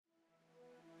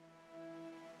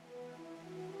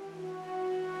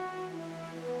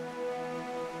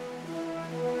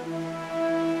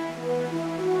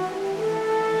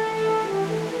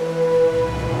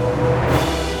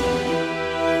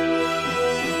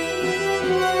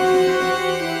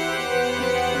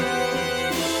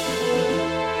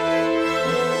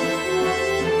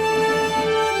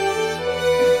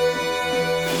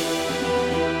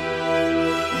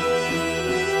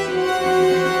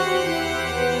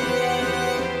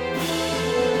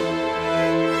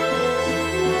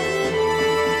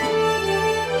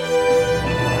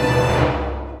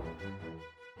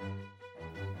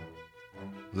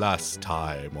last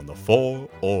time on the Four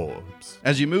Orbs.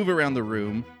 As you move around the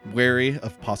room, wary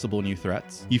of possible new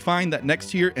threats, you find that next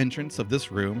to your entrance of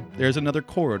this room, there's another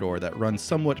corridor that runs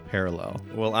somewhat parallel.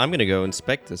 Well, I'm going to go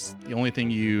inspect this. The only thing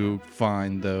you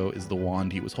find, though, is the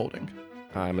wand he was holding.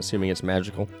 I'm assuming it's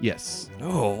magical. Yes.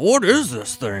 Oh, what is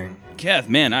this thing? Kev,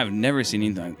 man, I've never seen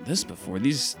anything like this before.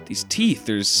 These teeth,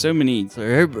 there's so many.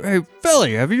 Hey,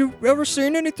 Felly, have you ever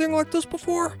seen anything like this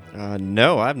before?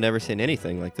 No, I've never seen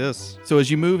anything like this. So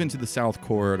as you move into the south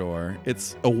corridor,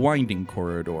 it's a winding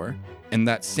corridor, and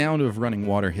that sound of running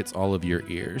water hits all of your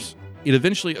ears. It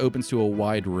eventually opens to a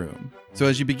wide room. So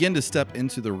as you begin to step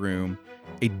into the room,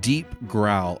 a deep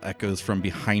growl echoes from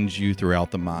behind you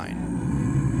throughout the mine.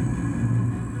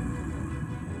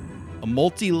 A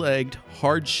multi-legged,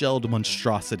 hard-shelled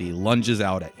monstrosity lunges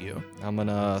out at you. I'm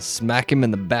gonna smack him in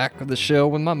the back of the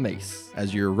shell with my mace.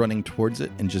 As you're running towards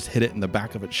it and just hit it in the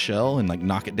back of its shell and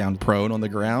knock it down prone on the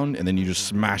ground, and then you just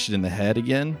smash it in the head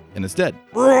again, and it's dead.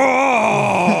 All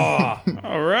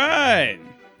right,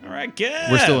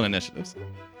 Kev. We're still in initiatives.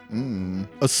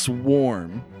 A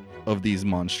swarm of these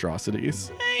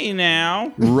monstrosities Hey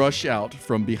now. rush out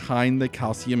from behind the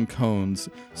calcium cones,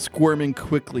 squirming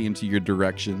quickly into your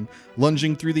direction,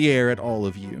 lunging through the air at all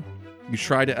of you. You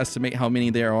try to estimate how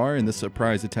many there are in this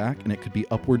surprise attack, and it could be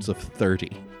upwards of 30.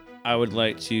 I would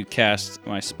like to cast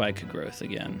my spike growth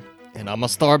again. And I'm gonna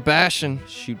start bashing.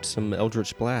 Shoot some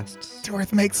Eldritch Blasts.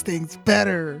 Torth makes things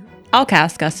better. I'll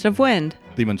cast Gust of Wind.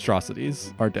 The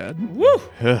monstrosities are dead. Woo!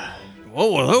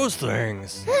 What were those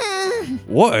things?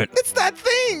 What? It's that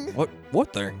thing!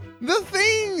 What thing? The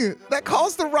thing that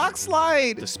caused the rock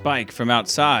slide! The spike from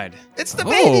outside. It's the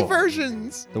baby Oh.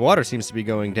 versions! The water seems to be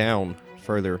going down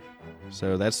further,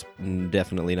 so that's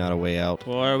definitely not a way out.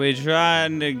 Well, are we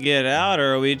trying to get out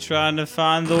or are we trying to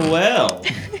find the well?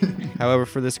 However,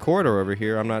 for this corridor over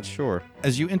here, I'm not sure.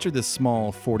 As you enter this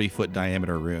small 40-foot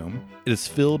diameter room, it is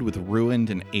filled with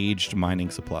ruined and aged mining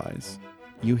supplies.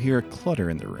 You hear a clutter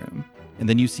in the room, and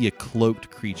then you see a cloaked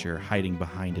creature hiding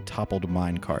behind a toppled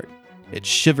mine cart. It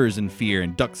shivers in fear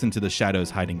and ducks into the shadows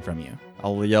hiding from you.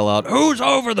 I'll yell out, "Who's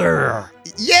over there?"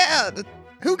 Yeah!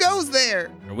 Who goes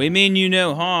there? We mean you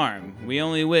no harm. We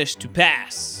only wish to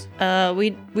pass.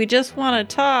 We just want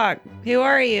to talk. Who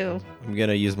are you? I'm going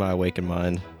to use my Awakened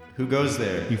Mind. Who goes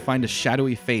there? You find a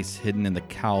shadowy face hidden in the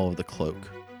cowl of the cloak.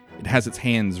 It has its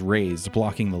hands raised,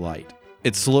 blocking the light.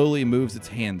 It slowly moves its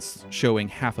hands, showing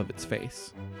half of its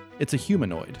face. It's a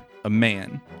humanoid, a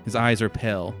man. His eyes are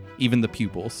pale, even the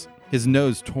pupils. His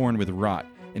nose torn with rot,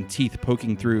 and teeth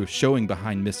poking through, showing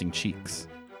behind missing cheeks.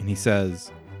 And he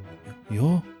says,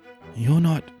 You're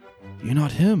not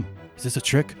him. Is this a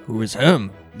trick? Who is him?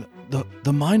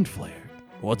 The Mind Flayer.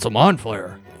 What's a mind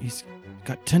flayer? He's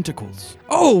got tentacles.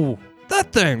 Oh,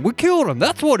 that thing. We killed him.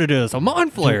 That's what it is. A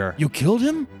mind flayer. You killed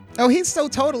him? Oh, he's so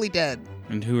totally dead.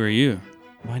 And who are you?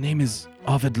 My name is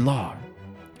Ovid Lar.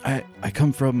 I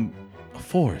come from a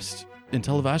forest in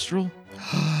Televastral.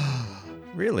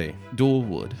 Really?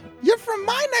 Dulwood. You're from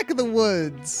my neck of the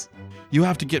woods. You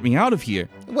have to get me out of here.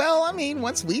 Well, I mean,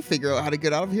 once we figure out how to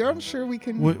get out of here, I'm sure we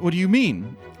can. What do you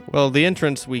mean? Well, the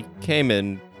entrance we came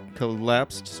in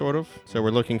collapsed, sort of, so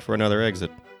we're looking for another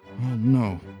exit. Oh,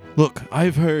 no. Look,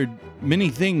 I've heard many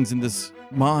things in this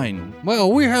mine.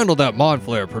 Well, we handled that mind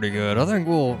flayer pretty good. I think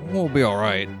we'll be all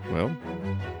right. Well,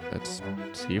 let's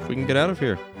see if we can get out of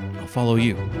here. I'll follow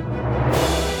you.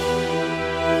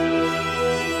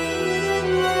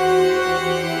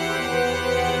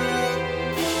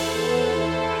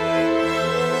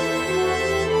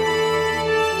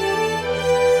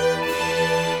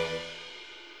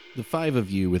 The five of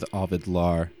you with Ovid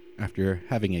Lar, after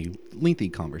having a lengthy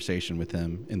conversation with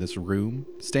him in this room,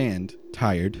 stand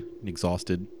tired and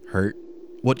exhausted, hurt.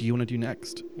 What do you want to do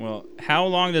next? Well, how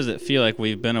long does it feel like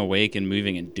we've been awake and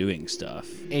moving and doing stuff?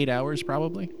 8 hours,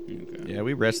 probably. Okay. Yeah,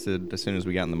 we rested as soon as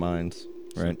we got in the mines,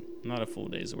 right? Not a full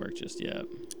day's work just yet.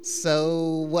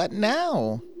 So, what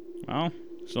now? Well,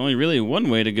 there's only really one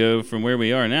way to go from where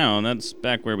we are now, and that's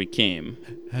back where we came.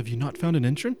 Have you not found an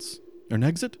entrance? Or an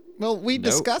exit? Well, we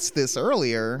discussed this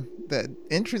earlier. The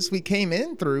entrance we came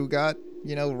in through got,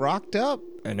 rocked up.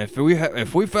 And if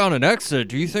we found an exit,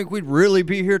 do you think we'd really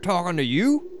be here talking to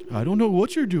you? I don't know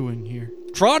what you're doing here.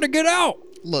 Trying to get out.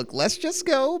 Look, let's just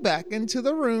go back into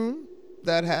the room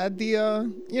that had the,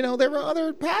 there were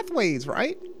other pathways,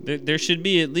 right? There should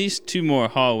be at least 2 more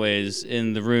hallways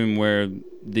in the room where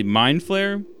the mind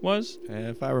flare was.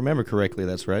 If I remember correctly,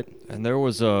 that's right. And there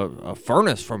was a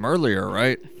furnace from earlier,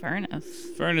 right? Furnace.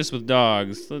 Furnace with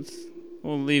dogs.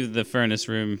 We'll leave the furnace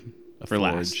room for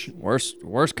last. forge.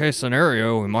 Worst case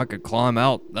scenario, we might could climb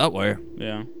out that way.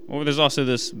 Yeah. Or there's also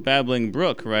this babbling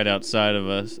brook right outside of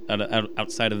us,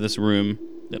 outside of this room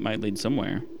that might lead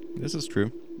somewhere. This is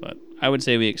true. But I would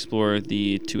say we explore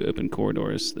the 2 open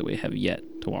corridors that we have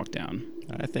yet to walk down.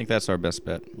 I think that's our best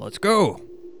bet. Let's go.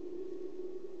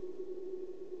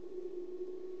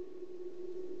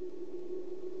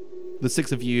 The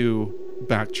 6 of you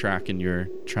backtrack in your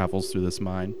travels through this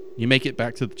mine. You make it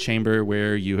back to the chamber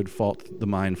where you had fought the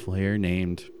mind flayer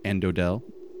named Andodel.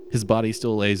 His body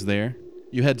still lays there.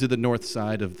 You head to the north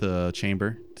side of the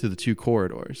chamber, to the 2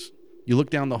 corridors. You look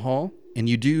down the hall, and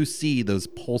you do see those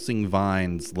pulsing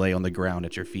vines lay on the ground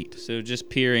at your feet. So just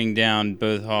peering down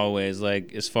both hallways,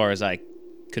 like as far as I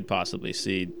could possibly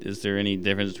see, is there any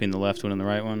difference between the left one and the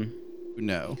right one?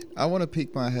 No. I want to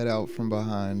peek my head out from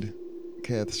behind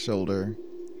Keth's shoulder.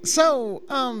 So,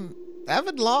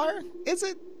 Avidlar, is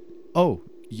it? Oh,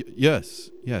 yes.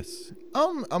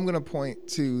 I'm gonna point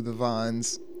to the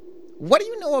vines. What do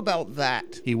you know about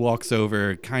that? He walks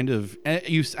over, and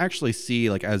you actually see,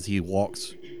 like, as he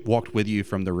walked with you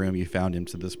from the room you found him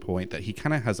to this point, that he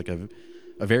kind of has, like,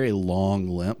 a very long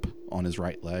limp on his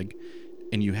right leg.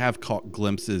 And you have caught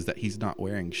glimpses that he's not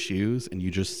wearing shoes, and you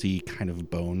just see kind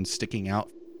of bones sticking out.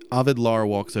 Avidlar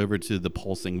walks over to the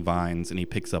pulsing vines, and he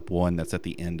picks up one that's at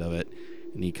the end of it,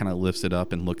 and he kind of lifts it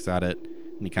up and looks at it,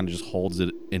 and he kind of just holds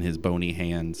it in his bony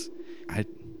hands.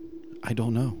 I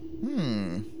don't know.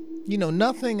 You know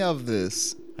nothing of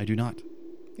this. I do not.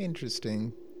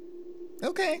 Interesting.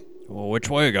 Okay. Well, which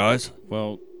way, guys?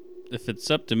 Well, if it's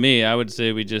up to me, I would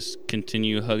say we just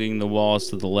continue hugging the walls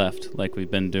to the left like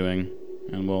we've been doing.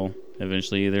 And we'll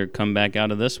eventually either come back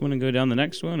out of this one and go down the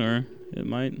next one, or it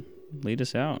might lead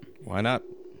us out. Why not?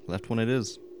 Left one it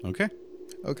is. Okay.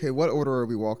 Okay, what order are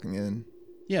we walking in?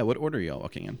 Yeah, what order are y'all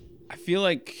walking in? I feel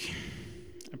like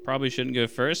I probably shouldn't go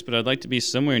first, but I'd like to be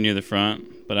somewhere near the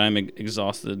front. But I'm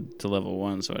exhausted to level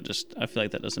 1, so I feel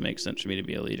like that doesn't make sense for me to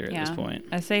be a leader at this point.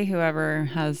 I say whoever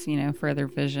has, further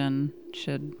vision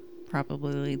should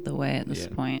probably lead the way at this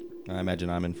point. I imagine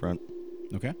I'm in front.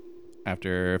 Okay.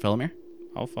 After Felomir?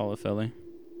 I'll follow Philly.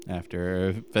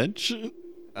 After Finch?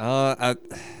 I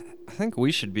think we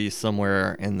should be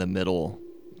somewhere in the middle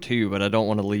too, but I don't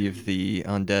want to leave the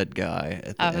undead guy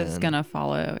at the end. I was gonna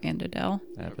follow Andodel.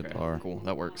 Avidlar. Cool,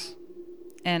 that works.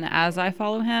 And as I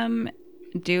follow him,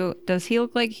 does he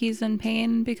look like he's in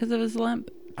pain because of his limp?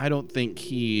 I don't think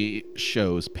he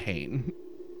shows pain.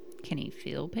 Can he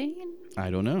feel pain? I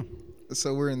don't know.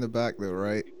 So we're in the back though,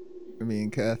 right? Me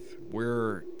and Keth.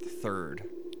 We're third.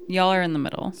 Y'all are in the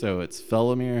middle. So it's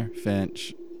Felomir,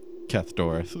 Finch,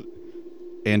 Kethdorth,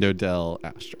 Andodel,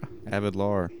 Astra.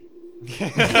 Avidlar.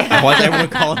 Why does everyone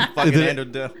call him fucking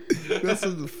Andodel? This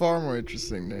is a far more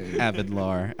interesting name.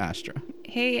 Avidlar, Astra.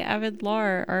 Hey,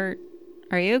 Avidlar,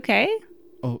 are you okay?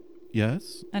 Oh,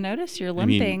 yes? I noticed you're I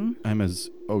mean, limping. I'm as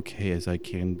okay as I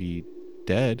can be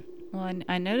dead. Well,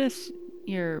 I noticed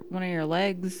one of your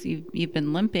legs. You've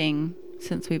been limping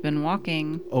since we've been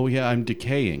walking. Oh, yeah, I'm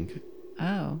decaying.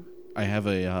 Oh. I have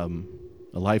a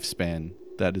lifespan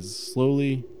that is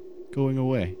slowly going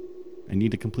away. I need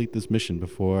to complete this mission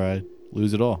before I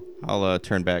lose it all. I'll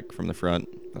turn back from the front.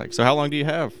 So how long do you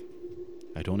have?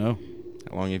 I don't know.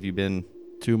 How long have you been?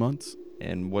 2 months?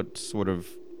 And what sort of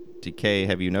decay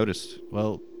have you noticed?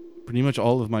 Well, pretty much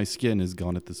all of my skin is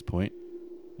gone at this point.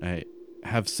 I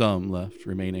have some left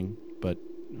remaining, but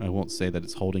I won't say that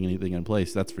it's holding anything in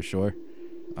place, that's for sure.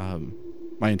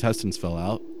 My intestines fell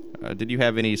out. Did you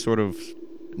have any sort of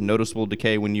noticeable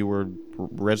decay when you were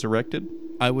resurrected?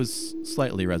 I was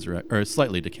slightly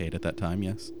decayed at that time,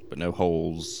 yes. But no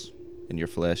holes in your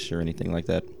flesh or anything like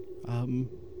that?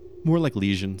 More like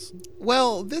lesions.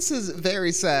 Well, this is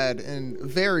very sad and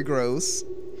very gross.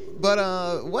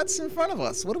 But what's in front of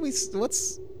us? Where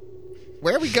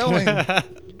are we going?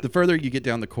 The further you get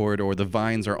down the corridor, the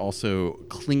vines are also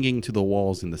clinging to the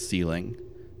walls and the ceiling.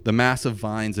 The mass of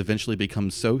vines eventually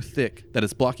becomes so thick that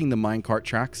it's blocking the minecart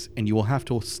tracks, and you will have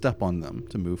to step on them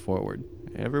to move forward.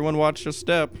 Everyone watch your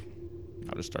step.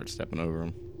 I'll just start stepping over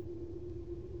them.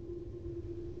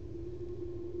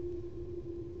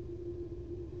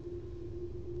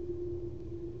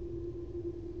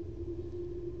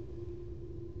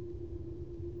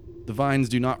 The vines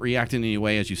do not react in any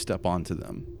way as you step onto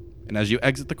them. And as you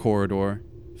exit the corridor,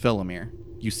 Felomir,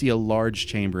 you see a large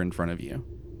chamber in front of you.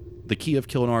 The key of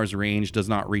Kilnar's range does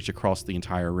not reach across the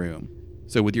entire room,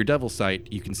 so with your devil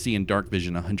sight, you can see in dark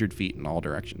vision 100 feet in all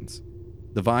directions.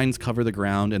 The vines cover the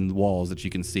ground and the walls that you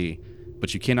can see,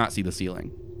 but you cannot see the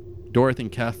ceiling. Dorothy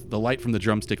and Keth, the light from the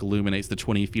drumstick illuminates the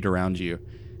 20 feet around you,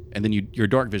 and then your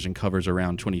dark vision covers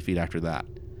around 20 feet after that.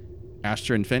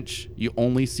 Astra and Finch, you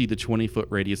only see the 20-foot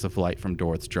radius of light from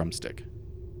Dorth's drumstick.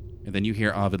 And then you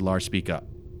hear Avidlar speak up.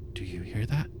 Do you hear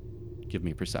that? Give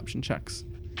me perception checks.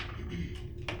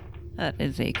 That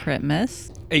is a crit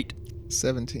miss. 8.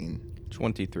 17.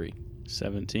 23.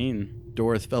 17.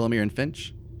 Dorth, Felomir, and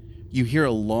Finch, you hear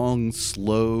a long,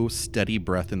 slow, steady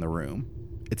breath in the room.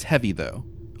 It's heavy, though.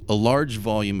 A large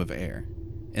volume of air.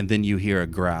 And then you hear a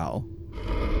growl.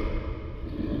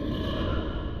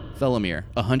 Felomir,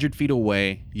 100 feet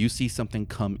away, you see something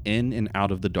come in and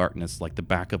out of the darkness like the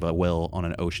back of a whale on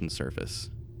an ocean surface.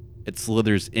 It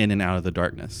slithers in and out of the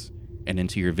darkness and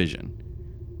into your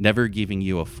vision, never giving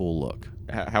you a full look.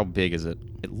 How big is it?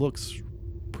 It looks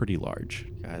pretty large.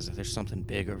 Guys, there's something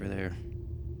big over there.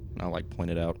 And I'll point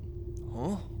it out.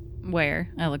 Huh? Where?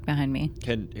 I look behind me.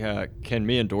 Can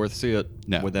me and Dorth see it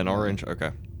No. within our range? Okay.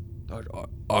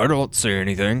 I don't see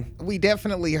anything. We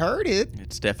definitely heard it.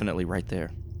 It's definitely right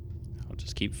there. I'll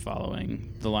just keep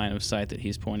following the line of sight that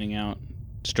he's pointing out,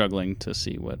 struggling to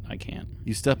see what I can.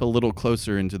 You step a little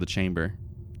closer into the chamber,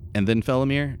 and then,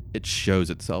 Felomir, it shows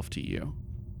itself to you.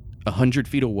 100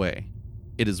 feet away,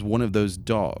 it is one of those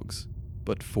dogs,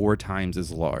 but 4 times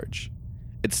as large.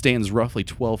 It stands roughly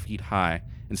 12 feet high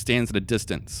and stands at a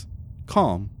distance,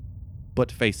 calm,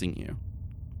 but facing you.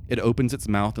 It opens its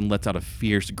mouth and lets out a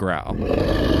fierce growl.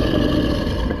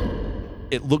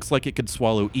 It looks like it could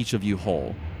swallow each of you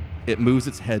whole. It moves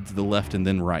its head to the left and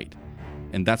then right.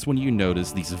 And that's when you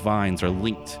notice these vines are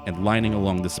linked and lining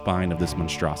along the spine of this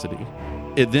monstrosity.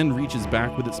 It then reaches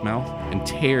back with its mouth and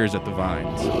tears at the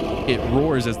vines. It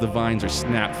roars as the vines are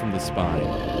snapped from the spine.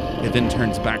 It then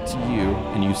turns back to you,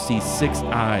 and you see 6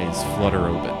 eyes flutter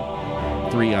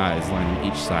open. 3 eyes lining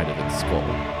each side of its skull.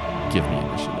 Give me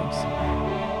initiatives.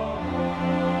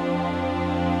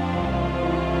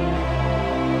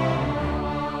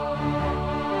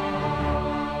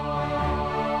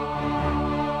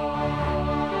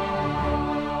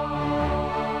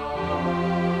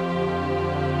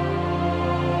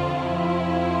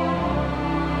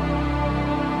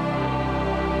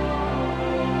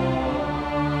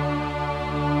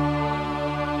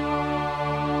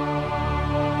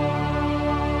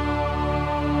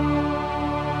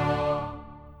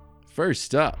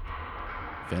 First up,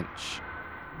 Finch.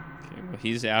 Okay, well,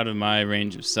 he's out of my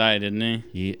range of sight, isn't he?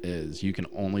 He is. You can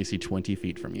only see 20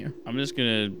 feet from you. I'm just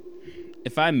gonna.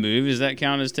 If I move, does that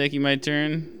count as taking my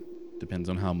turn? Depends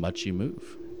on how much you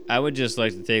move. I would just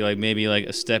like to take maybe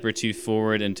a step or 2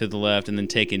 forward and to the left, and then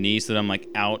take a knee so that I'm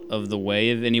out of the way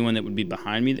of anyone that would be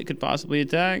behind me that could possibly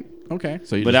attack. Okay.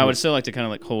 So, But I would still like to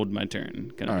kind of hold my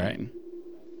turn. Kind of All right. thing.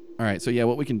 All right. So yeah,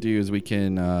 what we can do is we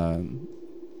can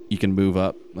you can move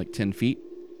up 10 feet,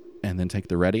 and then take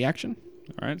the ready action.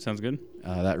 All right, sounds good.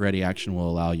 That ready action will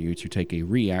allow you to take a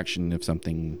reaction if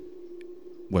something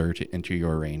were to enter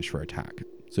your range for attack.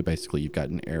 So basically, you've got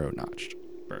an arrow notched.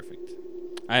 Perfect.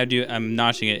 I'm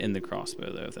notching it in the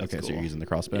crossbow though. If that's Okay, cool. so you're using the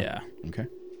crossbow. Yeah. Okay.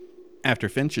 After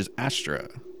Finch is Astra.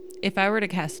 If I were to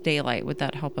cast daylight, would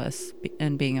that help us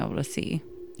in being able to see?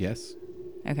 Yes,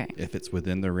 Okay. if it's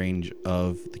within the range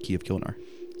of the Key of Kilnar.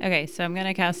 Okay, so I'm going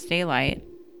to cast daylight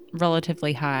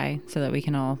relatively high so that we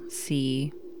can all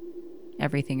see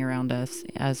everything around us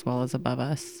as well as above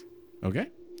us. Okay.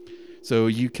 So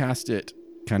you cast it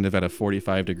kind of at a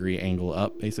 45-degree angle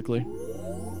up, basically.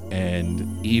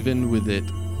 And even with it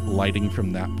lighting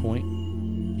from that point,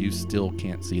 you still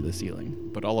can't see the ceiling.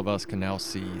 But all of us can now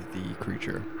see the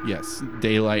creature. Yes,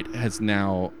 daylight has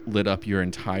now lit up your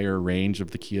entire range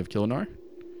of the Key of Kilnar,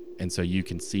 and so you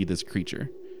can see this creature.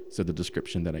 So the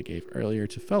description that I gave earlier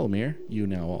to Felomir, you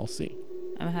now all see.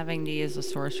 I'm having to use a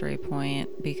sorcery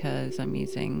point because I'm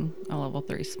using a level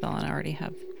 3 spell and I already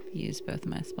have used both of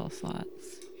my spell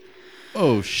slots.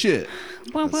 Oh, shit.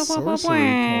 Wah, wah, wah, wah, sorcery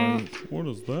wah. point. What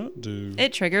does that do?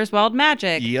 It triggers wild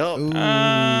magic. Yup. Ooh.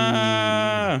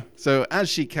 So as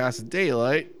she casts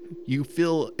daylight, you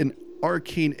feel an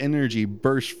arcane energy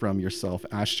burst from yourself,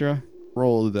 Astra.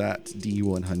 Roll that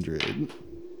D100.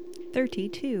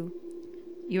 32.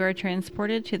 You are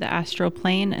transported to the astral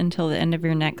plane until the end of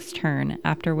your next turn,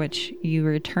 after which you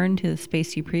return to the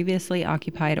space you previously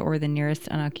occupied or the nearest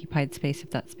unoccupied space if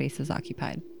that space is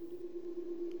occupied.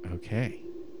 Okay.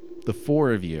 The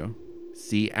 4 of you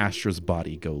see Astra's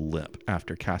body go limp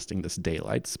after casting this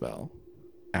daylight spell.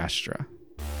 Astra,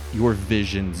 your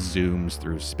vision zooms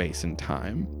through space and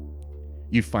time.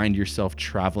 You find yourself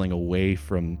traveling away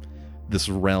from this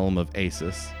realm of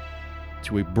Asus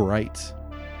to a bright,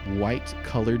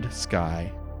 white-colored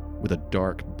sky with a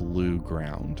dark blue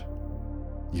ground.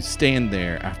 You stand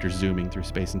there after zooming through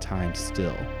space and time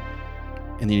still,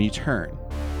 and then you turn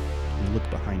and look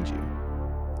behind you.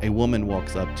 A woman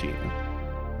walks up to you,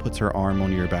 puts her arm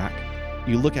on your back.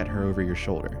 You look at her over your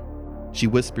shoulder. She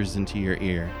whispers into your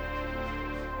ear,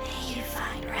 May you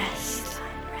find rest.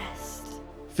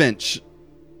 Finch,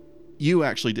 you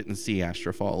actually didn't see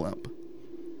Astra fall up.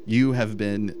 You have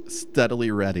been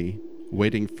steadily ready,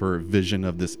 waiting for a vision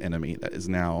of this enemy that is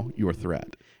now your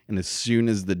threat. And as soon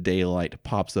as the daylight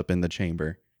pops up in the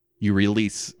chamber, you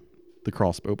release the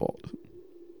crossbow bolt.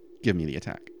 Give me the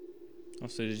attack. Oh,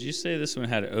 so did you say this one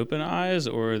had open eyes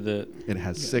or that It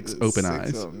has six open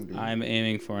eyes. I'm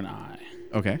aiming for an eye?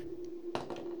 Okay,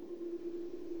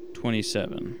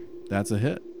 27. that's a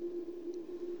hit.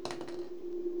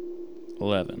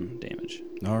 11 damage.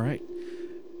 All right.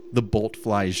 The bolt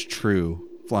flies true,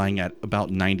 flying at about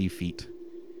 90 feet.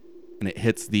 And it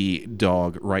hits the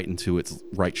dog right into its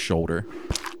right shoulder.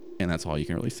 And that's all you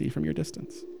can really see from your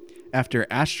distance. After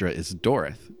Astra is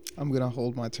Dorith. I'm gonna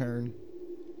hold my turn.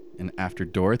 And after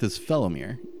Dorith is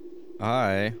Felomir.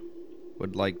 I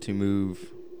would like to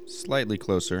move slightly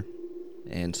closer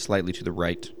and slightly to the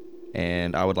right.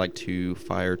 And I would like to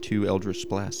fire 2 Eldritch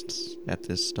Blasts at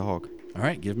this dog. All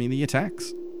right, give me the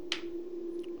attacks.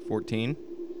 14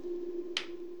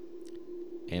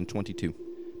 and 22.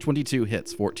 22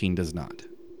 hits, 14 does not.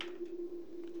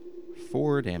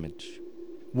 4 damage.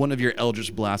 One of your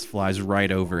Eldritch Blast flies right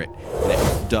over it, and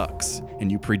it ducks, and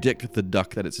you predict the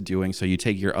duck that it's doing, so you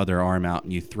take your other arm out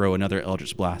and you throw another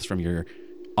Eldritch Blast from your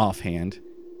offhand,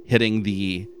 hitting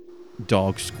the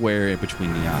dog square in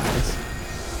between the eyes.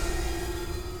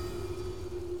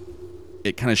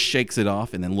 It kind of shakes it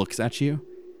off and then looks at you,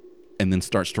 and then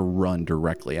starts to run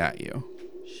directly at you.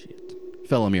 Shit.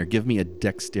 Felomir, give me a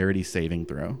dexterity saving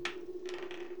throw.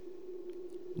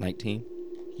 19.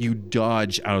 You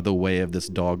dodge out of the way of this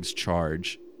dog's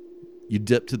charge. You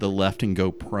dip to the left and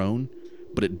go prone,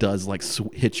 but it does like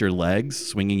hit your legs,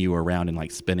 swinging you around and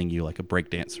like spinning you like a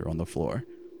breakdancer on the floor.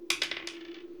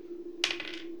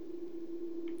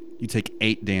 You take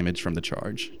 8 damage from the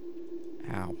charge.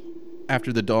 Ow.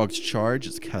 After the dog's charge,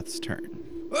 it's Keth's turn.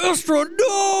 Astra,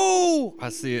 no! I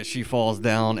see it. She falls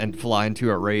down and fly into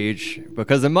a rage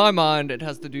because in my mind it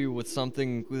has to do with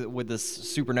something with this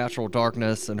supernatural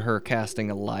darkness and her casting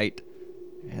a light,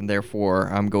 and therefore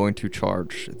I'm going to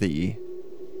charge the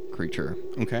creature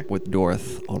Okay. with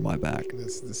Dorith on my back.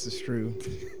 This is true.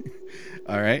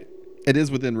 All right. It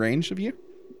is within range of you.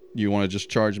 You want to just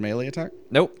charge melee attack?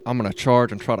 Nope, I'm gonna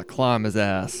charge and try to climb his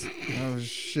ass. Oh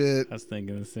shit. I was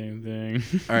thinking the same thing.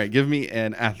 All right. Give me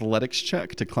an athletics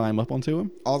check to climb up onto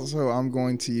him. Also, I'm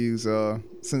going to use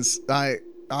since I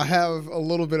have a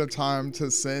little bit of time to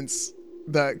sense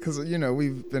that, because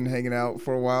we've been hanging out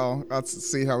for a while. I'll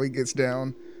see how he gets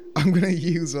down. I'm gonna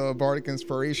use Bardic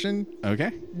Inspiration.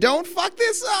 Okay. Don't fuck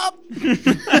this up.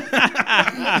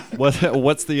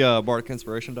 What's the Bardic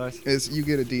Inspiration dice? You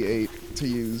get a D8 to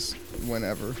use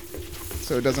whenever,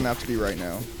 so it doesn't have to be right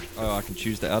now. Oh, I can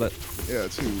choose to add it. Yeah,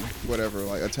 to whatever,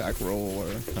 like attack roll or.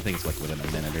 I think it's like within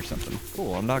a minute or something.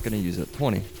 Cool, I'm not gonna use it.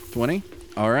 20. 20?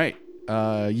 All right.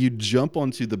 You jump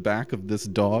onto the back of this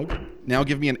dog. Now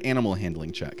give me an animal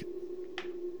handling check.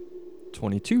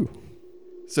 22.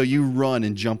 So you run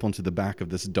and jump onto the back of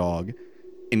this dog,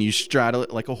 and you straddle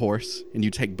it like a horse, and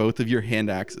you take both of your hand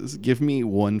axes. Give me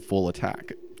one full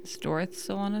attack. Is Dorith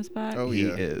still on his back? Oh He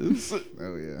yeah. is.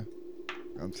 Oh yeah.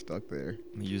 I'm stuck there.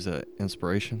 Use a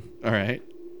inspiration. All right.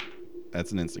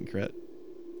 That's an instant crit.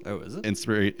 Oh, is it?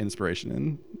 Inspiration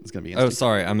in is going to be Oh, instant.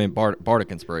 sorry. I mean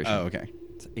Bardic Inspiration. Oh, okay.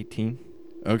 It's 18.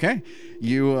 Okay.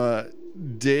 You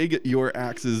dig your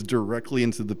axes directly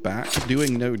into the back,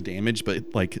 doing no damage, but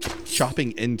like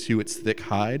chopping into its thick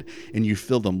hide, and you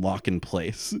feel them lock in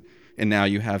place. And now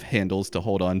you have handles to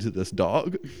hold on to this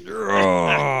dog.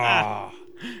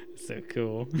 So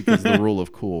cool. Because the rule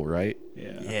of cool, right?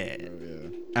 Yeah. Yeah.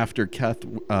 After Keth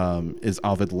is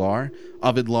Avidlar.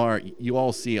 Avidlar, you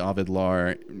all see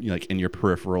Avidlar like in your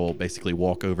peripheral basically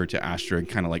walk over to Astra and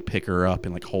kind of like pick her up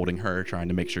and like holding her, trying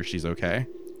to make sure she's okay.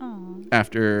 Aw.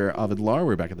 After Avidlar,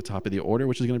 we're back at the top of the order,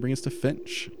 which is going to bring us to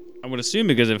Finch. I would assume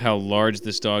because of how large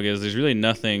this dog is, there's really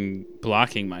nothing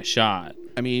blocking my shot.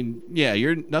 I mean, yeah,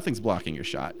 nothing's blocking your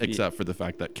shot except for the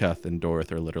fact that Keth and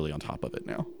Dorith are literally on top of it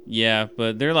now. Yeah,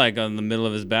 but they're like on the middle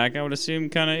of his back, I would assume,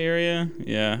 kind of area.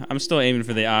 Yeah, I'm still aiming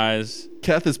for the eyes.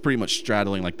 Keth is pretty much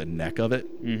straddling like the neck of it,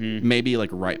 maybe like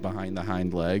right behind the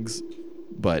hind legs,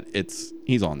 but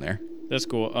he's on there. That's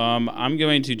cool. I'm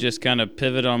going to just kind of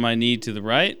pivot on my knee to the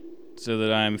right so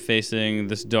that I'm facing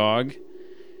this dog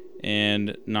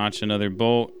and notch another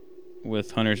bolt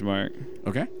with Hunter's Mark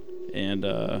Okay. and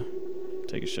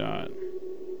take a shot.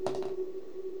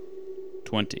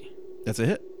 20. That's a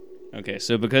hit. Okay,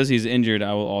 so because he's injured,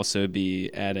 I will also be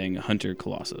adding Hunter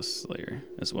Colossus Slayer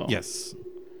as well. Yes.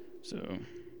 So I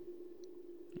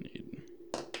need.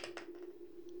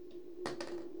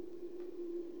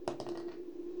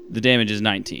 The damage is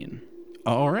 19.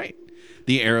 All right.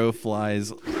 The arrow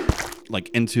flies like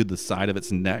into the side of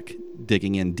its neck,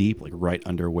 digging in deep, like right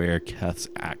under where Keth's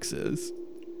axe is.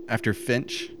 After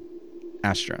Finch,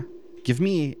 Astra, give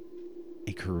me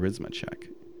a charisma check.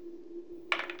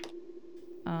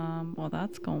 Well,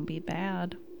 that's gonna be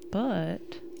bad,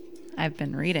 but I've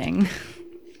been reading.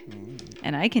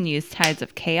 And I can use Tides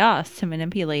of Chaos to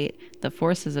manipulate the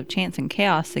forces of chance and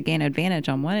chaos to gain advantage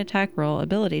on one attack roll,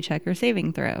 ability check, or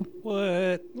saving throw.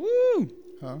 What? Woo!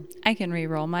 Huh? I can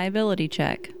re-roll my ability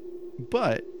check.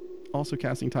 But also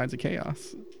casting Tides of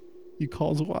Chaos, you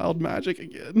cause wild magic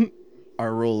again.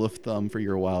 Our rule of thumb for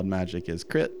your wild magic is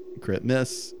crit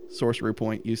miss, sorcery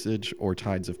point usage, or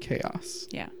Tides of Chaos.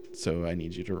 Yeah. So I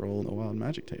need you to roll the wild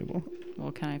magic table.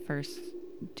 Well, can I first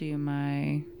do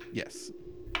my Yes.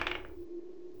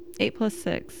 8 plus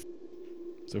 6?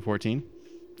 So 14?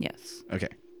 Yes. Okay.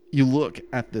 You look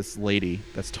at this lady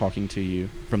that's talking to you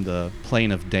from the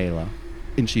plane of Dela,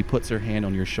 and she puts her hand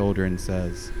on your shoulder and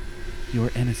says,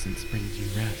 "Your innocence brings you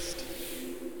rest.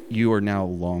 You are now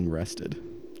long rested.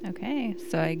 Okay,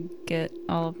 so I get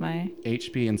all of my...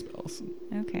 HP and spells.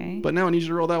 Okay. But now I need you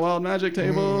to roll that wild magic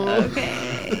table."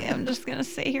 Okay, I'm just gonna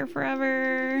stay here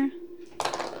forever.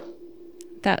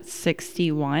 That's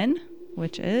 61,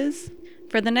 which is...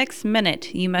 For the next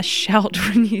minute, you must shout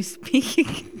when you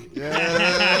speak. Yes.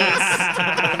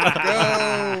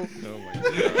 Let's go.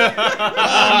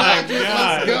 God.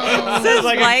 Let's go. This is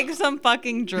like some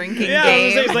fucking drinking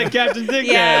game. It's like Captain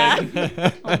Dickhead.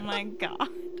 Yeah. Oh my god.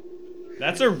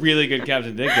 That's a really good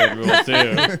Captain Dickhead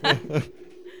rule, too.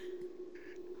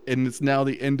 And it's now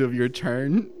the end of your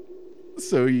turn.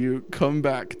 So you come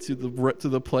back to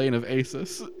the plane of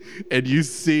Asus, and you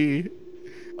see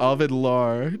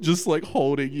Avidlar just like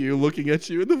holding you, looking at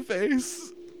you in the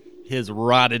face. His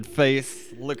rotted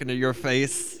face, looking at your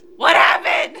face. What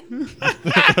happened?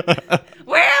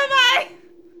 Where am I?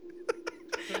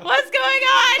 What's going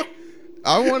on?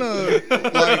 I want to,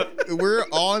 like,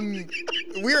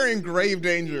 we're in grave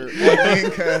danger. Like, me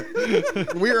and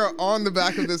Kath. We are on the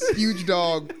back of this huge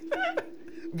dog.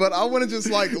 But I want to just,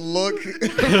 like, look.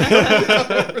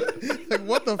 Like,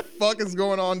 what the fuck is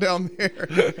going on down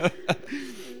there?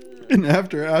 And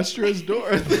after Astra's door.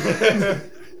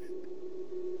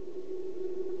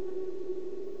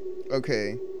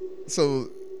 Okay. So,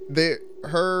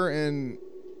 her and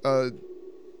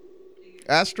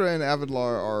Astra and Avidlar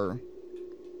are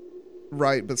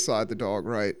right beside the dog,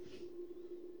 right?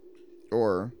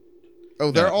 Or,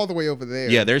 they're all the way over there.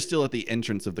 Yeah, they're still at the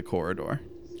entrance of the corridor.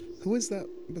 Who is that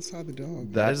beside the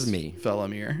dog? That is me.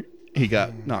 Felomir. He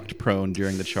got knocked prone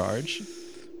during the charge.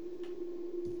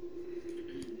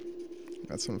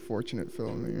 That's unfortunate,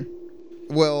 Philomir.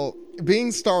 Well,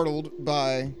 being startled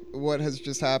by what has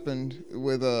just happened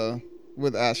with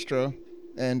Astra,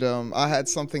 and I had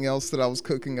something else that I was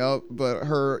cooking up, but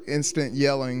her instant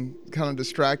yelling kind of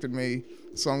distracted me.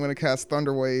 So I'm gonna cast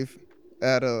Thunderwave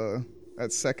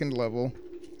at second level.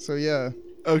 So yeah.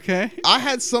 Okay. I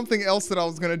had something else that I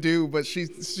was gonna do, but she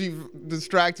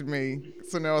distracted me.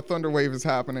 So now a Thunderwave is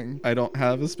happening. I don't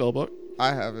have a spellbook.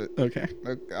 I have it. Okay.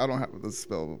 I don't have the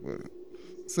spell, but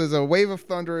it says a wave of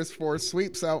thunderous force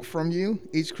sweeps out from you.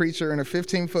 Each creature in a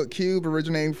 15-foot cube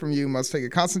originating from you must take a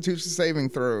Constitution saving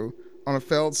throw. On a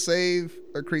failed save,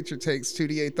 a creature takes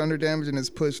 2d8 thunder damage and is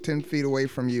pushed 10 feet away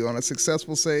from you. On a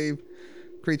successful save,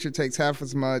 creature takes half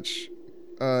as much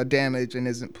damage and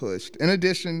isn't pushed. In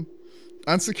addition,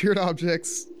 unsecured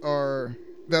objects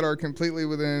that are completely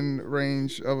within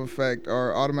range of effect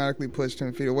are automatically pushed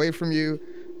 10 feet away from you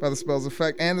by the spell's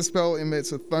effect, and the spell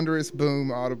emits a thunderous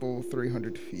boom audible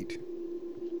 300 feet.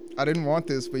 I didn't want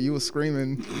this, but you were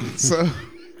screaming, so...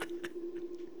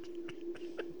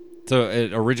 So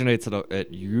it originates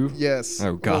at you? Yes.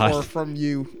 Oh, God. Or from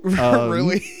you.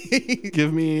 Really?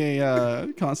 Give me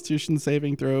a Constitution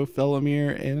saving throw,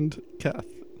 Felomir and Keth.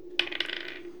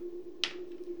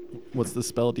 What's the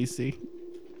spell DC?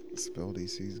 Spell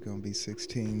DC is going to be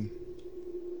 16.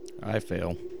 I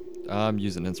fail. I'm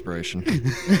using inspiration.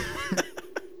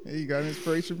 Hey, you got an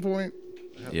inspiration point?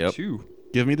 Yep. 2.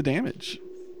 Give me the damage.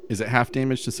 Is it half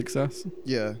damage to success?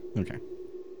 Yeah. Okay.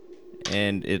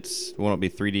 And won't it be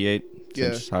 3d8 Yeah.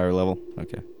 since it's higher level?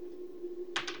 Okay.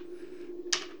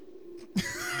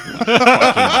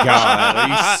 God, are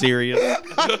you serious?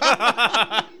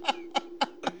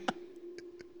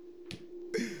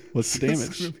 What's the It's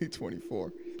damage? going to be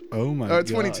 24. Oh my god.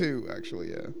 22,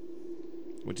 actually, yeah.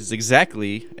 Which is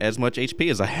exactly as much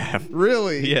HP as I have.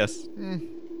 Really? Yes.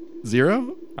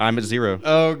 0? I'm at 0.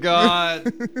 Oh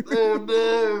God.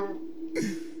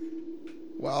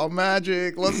 Wild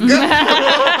magic. Let's go.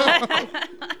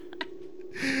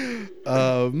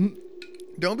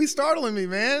 Don't be startling me,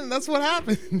 man. That's what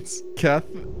happens. Keth,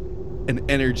 an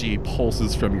energy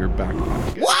pulses from your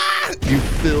backpack. What? You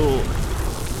feel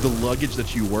the luggage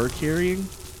that you were carrying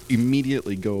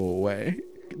immediately go away.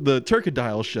 The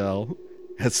Turcodile shell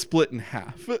has split in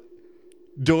half.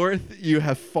 Dorth, you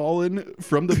have fallen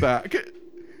from the back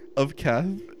of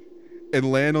Keth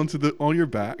and land on your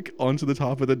back onto the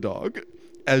top of the dog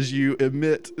as you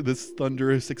emit this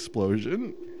thunderous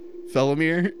explosion.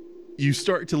 Felomir, you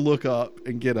start to look up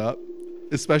and get up,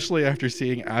 especially after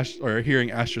seeing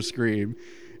hearing Astra scream,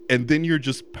 and then you're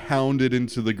just pounded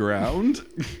into the ground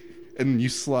and you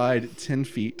slide 10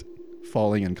 feet,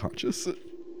 falling unconscious.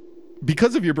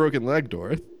 Because of your broken leg,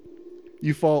 Dorth,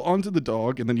 you fall onto the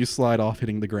dog and then you slide off,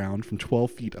 hitting the ground from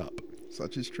 12 feet up.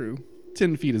 Such is true.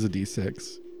 10 feet is a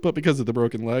d6, but because of the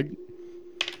broken leg,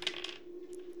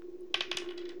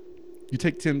 you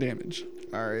take 10 damage.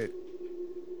 All right.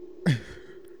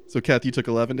 So, Keth, you took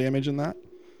 11 damage in that.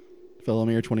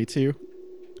 Felomir, 22.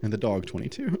 And the dog,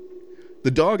 22.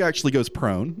 The dog actually goes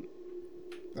prone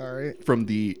All right. from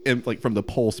the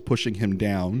pulse pushing him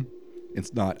down.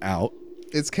 It's not out.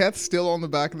 Is Keth still on the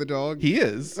back of the dog? He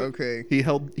is. Okay. He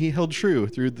held true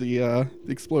through the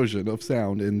explosion of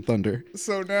sound and thunder.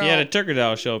 So now. He had a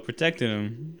Turcodile shell protecting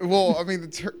him. Well, I mean,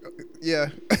 yeah.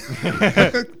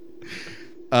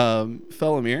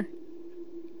 Felomir,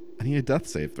 I need a death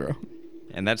save throw.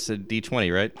 And that's a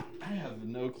D20, right? I have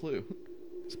no clue.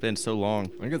 It's been so long.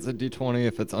 I think it's a D20.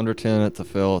 If it's under 10, it's a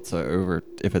fill.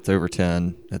 If it's over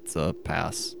 10, it's a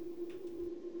pass.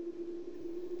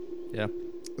 Yeah.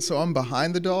 So I'm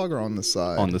behind the dog or on the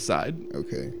side? On the side.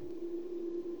 Okay.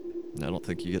 I don't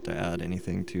think you get to add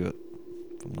anything to it,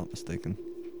 if I'm not mistaken.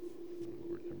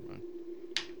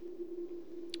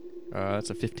 That's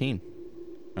a 15.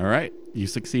 All right. You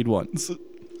succeed once.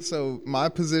 So my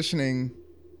positioning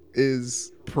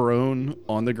is Prone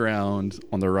on the ground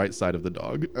on the right side of the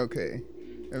dog. okay,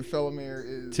 and Felomir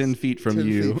is 10 feet from 10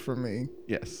 you. feet from me.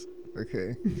 Yes.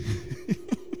 Okay.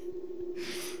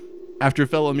 After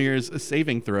Felomir's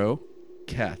saving throw,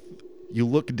 Keth, you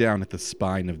look down at the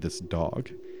spine of this dog,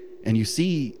 and you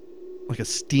see like a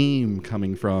steam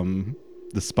coming from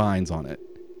the spines on it.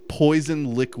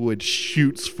 Poison liquid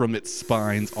shoots from its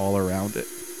spines all around it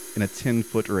in a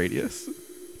 10-foot radius.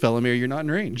 Felomir, you're not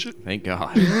in range. Thank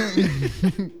God.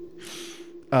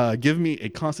 Give me a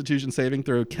Constitution saving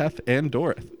throw, Keth and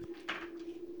Dorth.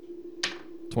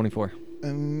 24.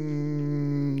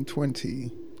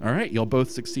 20. All right, y'all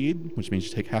both succeed, which means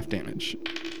you take half damage.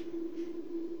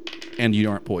 And you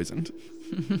aren't poisoned.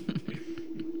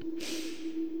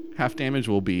 Half damage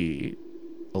will be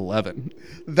 11.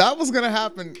 That was gonna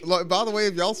happen. Like, by the way,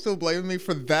 if y'all still blaming me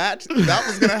for that, that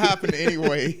was gonna happen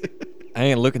anyway. I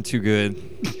ain't looking too good.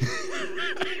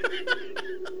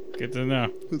 Good to know.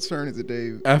 Whose turn is it,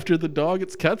 Dave? After the dog,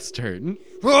 it's Keth's turn.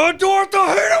 Oh, Dorth,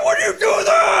 I hate it when you do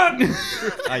that!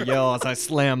 I yell as I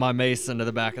slam my mace into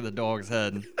the back of the dog's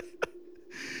head.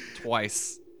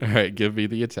 Twice. All right, give me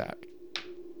the attack.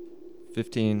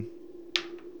 15.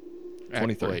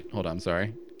 23. Wait, hold on,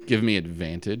 sorry. Give me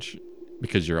advantage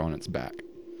because you're on its back.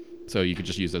 So you could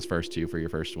just use those first two for your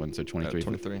first one. So 23.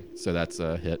 23. So that's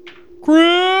a hit.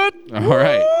 Crit! All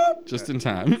right, just in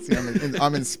time. See,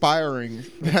 I'm inspiring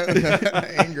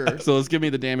that anger. So let's give me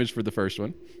the damage for the first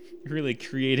one. Really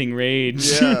creating rage.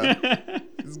 Yeah.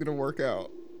 This is gonna work out.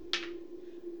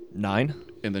 9.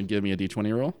 And then give me a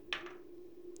d20 roll.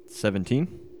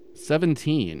 17.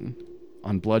 17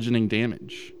 on bludgeoning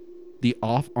damage. The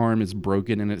off arm is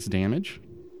broken in its damage.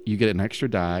 You get an extra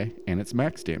die and it's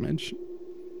max damage.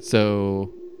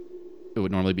 So it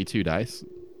would normally be 2 dice.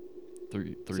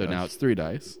 3 So dice. now it's 3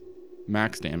 dice.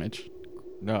 Max damage.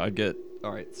 No, I get...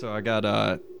 Alright, so I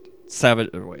got savage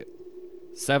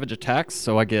attacks,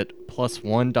 so I get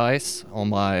 +1 dice on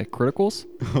my criticals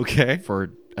Okay.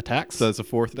 for attacks. So that's a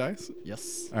 4th dice.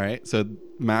 yes. All right. So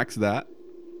max that.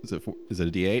 Is it a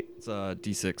d8? It's a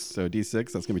D6. So d6,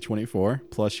 that's going to be 24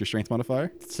 plus your strength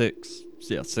modifier. 6.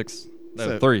 Yeah, 6. No,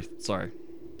 So- 3. Sorry.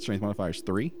 Strength modifier is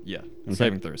 3. Yeah. Okay.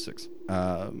 Saving throw is 6.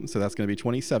 So that's going to be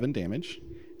 27 damage.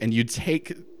 And you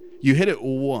hit it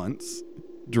once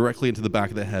directly into the back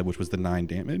of the head, which was the 9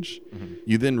 damage. Mm-hmm.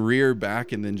 You then rear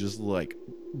back and then just like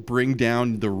bring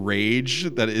down the rage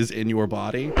that is in your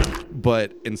body.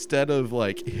 But instead of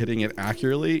like hitting it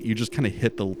accurately, you just kind of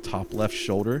hit the top left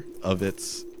shoulder of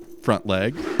its front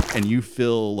leg. And you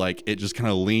feel like it just kind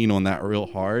of lean on that real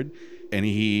hard. And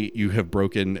you have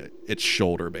broken its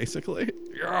shoulder basically.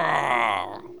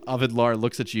 Avidlar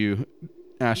looks at you,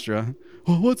 Astra.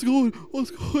 Oh, what's going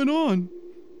on?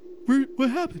 What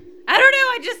happened? I don't know.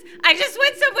 I just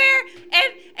went somewhere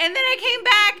and then I came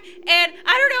back and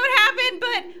I don't know what happened,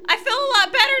 but I feel a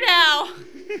lot better now.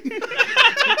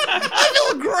 I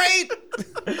feel great.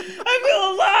 I feel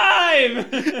alive.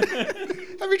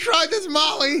 Have you tried this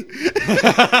Molly?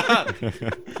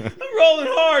 I'm rolling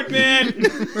hard, man.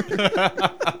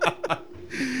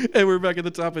 And we're back at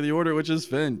the top of the order, which is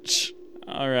Finch.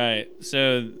 All right.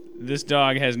 So this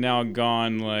dog has now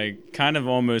gone like kind of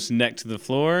almost neck to the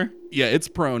floor. Yeah, it's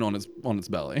prone on its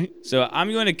belly. So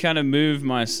I'm going to kind of move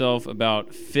myself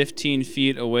about 15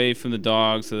 feet away from the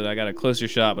dog so that I got a closer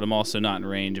shot, but I'm also not in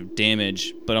range of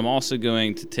damage. But I'm also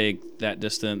going to take that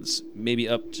distance, maybe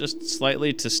up just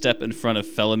slightly, to step in front of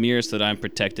Felomir so that I'm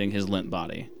protecting his limp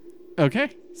body.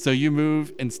 Okay. So you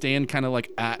move and stand kind of like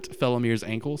at Felomir's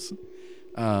ankles,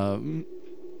 and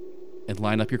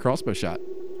line up your crossbow shot.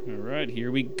 All right,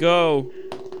 here we go.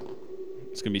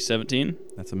 It's going to be 17.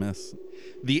 That's a miss.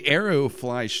 The arrow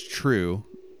flies true,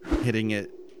 hitting it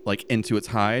like into its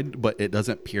hide, but it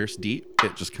doesn't pierce deep.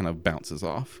 It just kind of bounces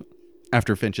off.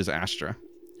 After Finch's Astra.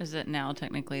 Is it now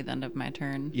technically the end of my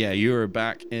turn? Yeah, you are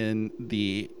back in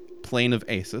the plane of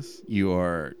Asus.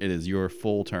 It is your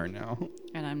full turn now.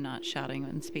 And I'm not shouting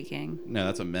when speaking. No,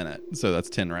 that's a minute. So that's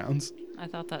 10 rounds. I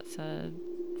thought that said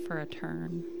for a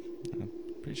turn.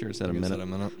 Pretty sure it said a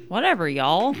minute. Whatever,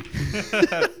 y'all.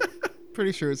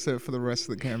 Pretty sure it's set for the rest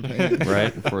of the campaign.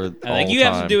 Right? For I all think you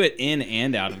have time. to do it in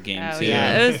and out of game, Oh, too.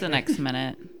 yeah. It was the next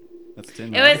minute. That's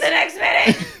 10 It was the next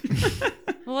minute.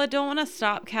 Well, I don't want to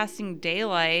stop casting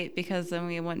daylight because then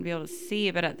we wouldn't be able to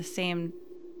see, but at the same...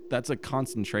 That's a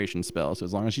concentration spell. So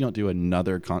as long as you don't do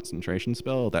another concentration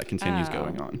spell, that continues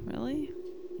going on. Really?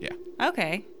 Yeah.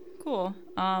 Okay, cool.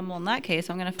 Well, in that case,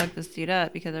 I'm going to fuck this dude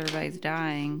up because everybody's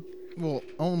dying. Well,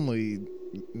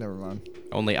 never mind.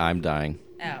 Only I'm dying.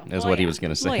 Oh. Is what he was going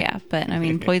to say. Well, yeah, but I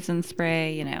mean, poison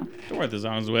spray, Dorth is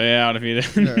on his way out if he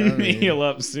doesn't Yeah, I mean- heal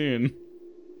up soon.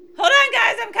 Hold on,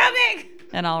 guys, I'm coming!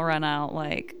 And I'll run out,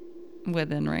 like,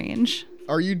 within range.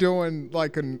 Are you doing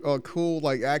like a cool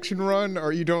like action run? Or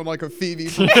are you doing like a Phoebe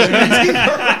from That's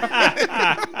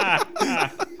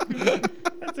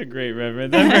a great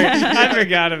reference. I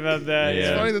forgot about that. Yeah.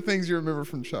 It's funny the things you remember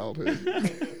from childhood.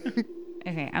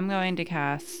 Okay, I'm going to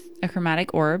cast a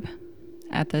chromatic orb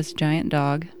at this giant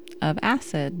dog of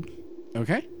acid.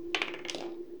 Okay.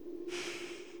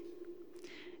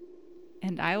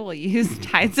 And I will use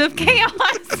Tides of Chaos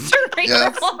to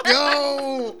Let's reroll.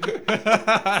 go!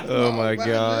 Oh my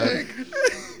god.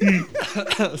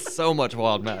 So much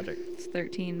wild magic. It's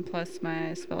 13 plus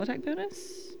my spell attack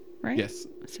bonus, right? Yes.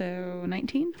 So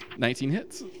 19? 19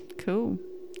 hits. Cool.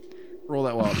 Roll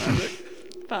that wild magic.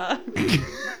 Fuck.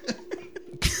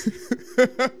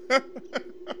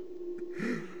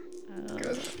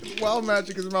 Wild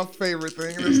magic is my favorite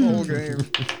thing in this whole game.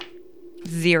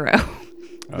 0.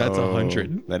 That's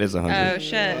 100. That is 100. Oh,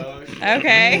 shit.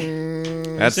 Okay.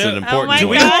 That's So- an important. my Do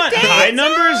we God, want dang high it.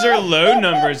 numbers or low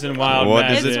numbers in Wild What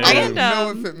does Magic? it I do? don't know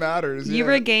Random. if it matters. You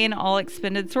yeah. regain all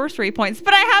expended sorcery points,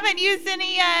 but I haven't used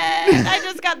any yet. I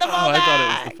just got them all I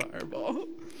back. thought it was the fireball.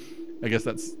 I guess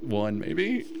that's 1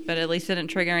 maybe. But at least it didn't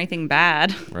trigger anything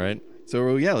bad. Right?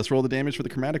 So yeah, let's roll the damage for the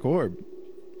chromatic orb.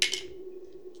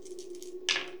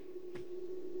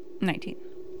 19.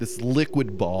 This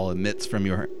liquid ball emits from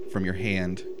your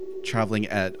hand, traveling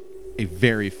at a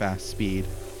very fast speed.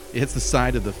 It hits the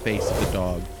side of the face of the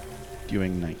dog,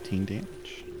 doing 19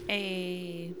 damage.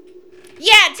 Yeah,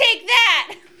 take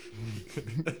that!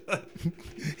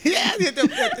 Yeah,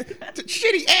 the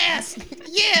shitty ass.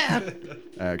 Yeah.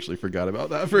 I actually forgot about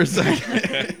that for a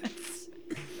second.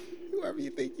 Whoever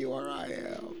you think you are, I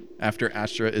am. After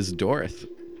Astra is Dorith,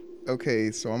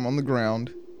 Okay, so I'm on the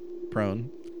ground.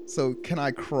 prone. So can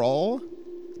I crawl?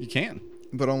 You can.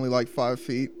 But only like 5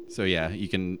 feet. So yeah, you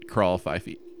can crawl 5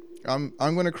 feet. I'm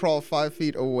gonna crawl 5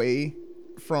 feet away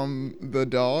from the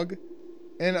dog,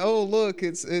 and oh look,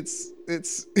 it's it's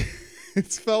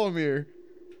Felomir.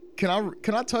 Can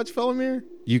I touch Felomir?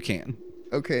 You can.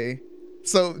 Okay,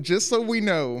 so just so we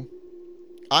know,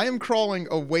 I am crawling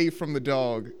away from the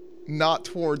dog, not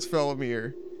towards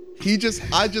Felomir.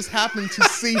 I just happened to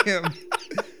see him.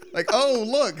 Like, oh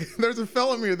look, there's a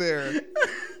Felomir there.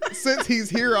 Since he's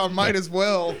here, I might as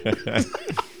well.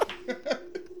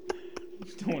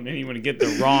 Don't want anyone to get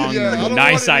the wrong Yeah, I don't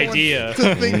nice want anyone idea.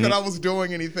 to think that I was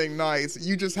doing anything nice.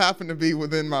 You just happened to be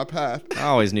within my path. I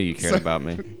always knew you cared about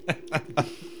me.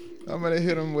 I'm gonna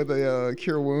hit him with a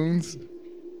cure wounds.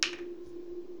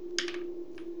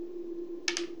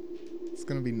 It's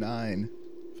gonna be 9.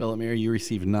 Felomir, you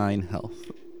receive 9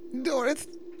 health. Dorith,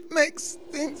 makes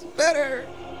things better.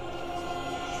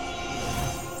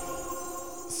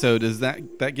 So does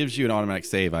that gives you an automatic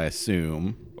save, I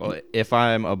assume? Well, if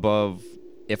I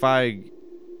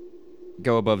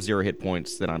go above 0 hit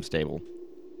points, then I'm stable.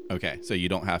 Okay, so you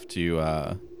don't have to.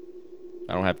 I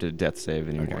don't have to death save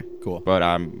anymore. Okay, cool. But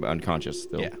I'm unconscious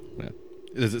still. Yeah.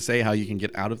 Does it say how you can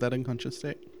get out of that unconscious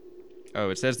state? Oh,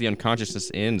 it says the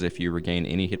unconsciousness ends if you regain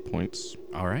any hit points.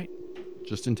 All right,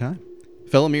 just in time.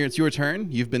 Felomir, it's your turn.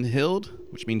 You've been healed,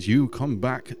 which means you come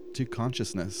back to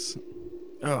consciousness.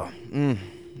 Oh,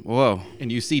 whoa. And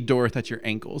you see Dorth at your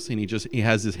ankles, and he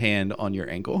has his hand on your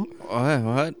ankle.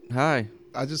 What? Hi.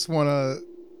 I just want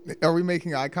to... Are we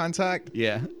making eye contact?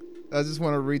 Yeah. I just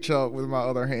want to reach out with my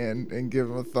other hand and give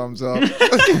him a thumbs up.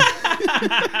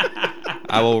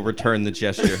 I will return the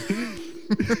gesture.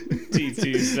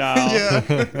 T2 style.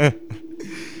 Yeah.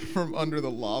 From under the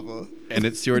lava. And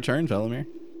it's your turn, Felomir.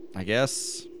 I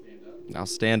guess I'll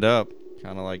stand up,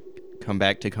 kind of like come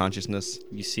back to consciousness.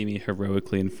 You see me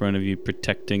heroically in front of you,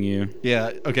 protecting you.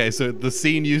 Yeah, okay, so the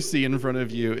scene you see in front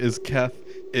of you is Keth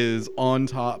is on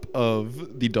top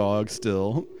of the dog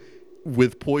still,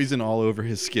 with poison all over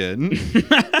his skin.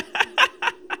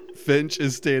 Finch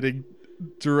is standing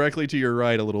directly to your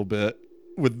right a little bit,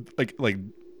 with like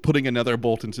putting another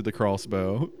bolt into the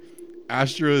crossbow.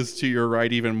 Astra is to your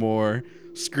right even more,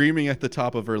 screaming at the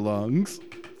top of her lungs.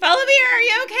 Felomir, are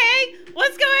you okay?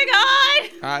 What's going on?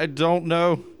 I don't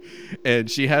know. And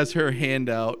she has her hand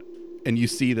out, and you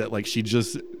see that like she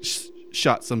just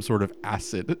shot some sort of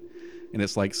acid, and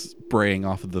it's like spraying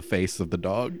off of the face of the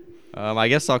dog. I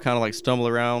guess I'll kind of like stumble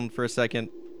around for a second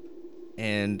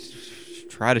and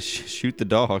try to shoot the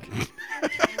dog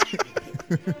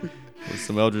with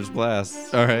some Eldritch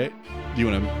Blasts. All right. Do you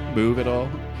want to move at all?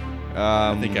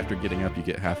 I think Um, after getting up, you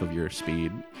get half of your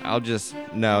speed.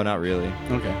 no, not really.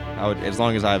 Okay. As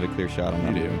long as I have a clear shot,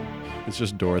 I'm You not. do. It's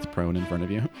just Dorth prone in front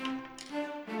of you.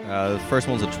 The first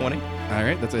one's a 20, All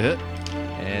right, that's a hit.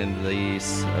 and the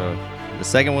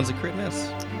second one's a crit miss.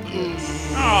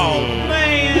 Oh,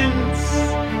 man!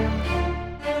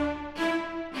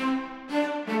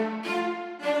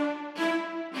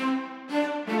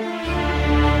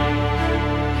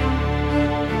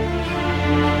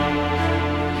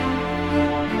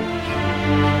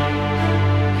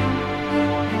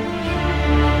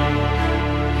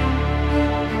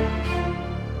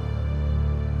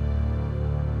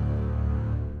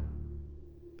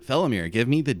 Felomir, give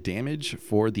me the damage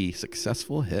for the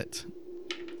successful hit.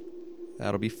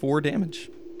 That'll be 4 damage.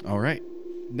 All right.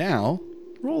 Now,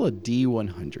 roll a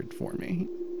D100 for me.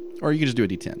 Or you can just do a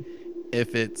D10.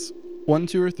 If it's 1,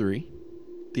 2, or 3,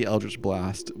 the Eldritch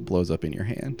Blast blows up in your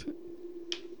hand.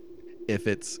 If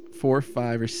it's 4,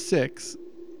 5, or 6,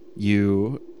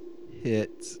 you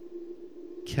hit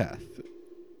Keth.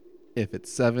 If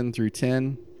it's 7 through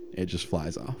 10, it just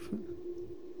flies off.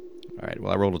 All right,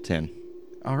 well, I rolled a 10.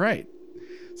 All right.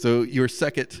 So your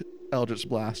second Eldritch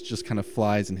Blast just kind of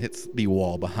flies and hits the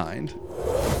wall behind.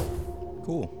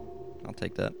 Cool. I'll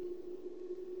take that.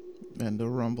 And a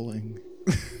rumbling.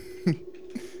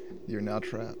 You're now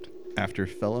trapped. After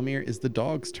Felomir is the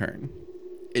dog's turn.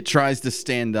 It tries to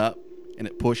stand up, and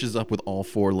it pushes up with all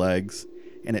 4 legs.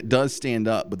 And it does stand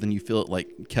up, but then you feel it like,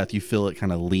 Keth, you feel it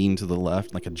kind of lean to the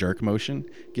left, like a jerk motion.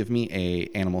 Give me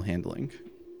a animal handling.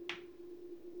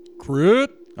 Crit.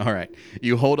 All right.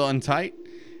 You hold on tight,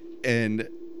 and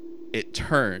it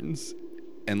turns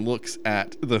and looks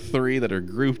at the 3 that are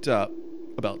grouped up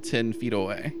about 10 feet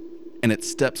away. And it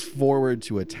steps forward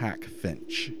to attack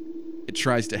Finch. It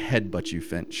tries to headbutt you,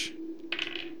 Finch.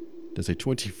 Does a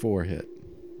 24 hit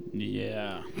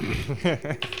Yeah.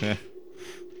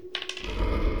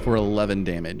 for 11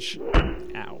 damage.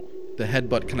 Ow. The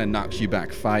headbutt kind of knocks you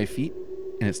back 5 feet,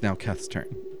 and it's now Keth's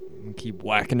turn. Keep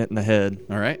whacking it in the head.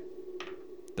 All right.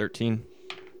 13.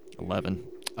 11.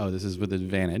 Oh, this is with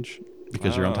advantage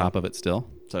because you're on Oh. top of it still.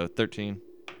 So 13.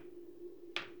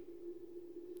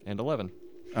 And 11.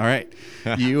 All right.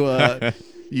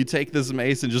 You take this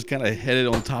mace and just kind of hit it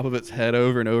on top of its head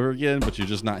over and over again, but you're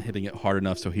just not hitting it hard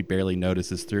enough so he barely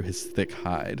notices through his thick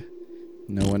hide.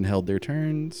 No one held their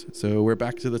turns, so we're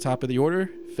back to the top of the order.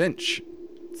 Finch,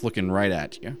 it's looking right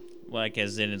at you. Like,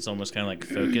 as in it's almost kind of like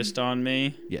focused on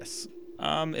me. Yes.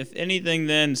 If anything,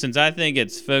 then, since I think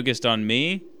it's focused on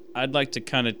me, I'd like to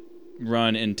kind of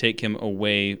run and take him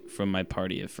away from my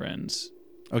party of friends.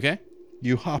 Okay.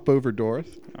 You hop over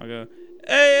Dorth. I'll go,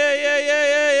 hey,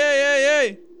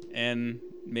 and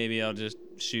maybe I'll just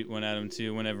shoot one at him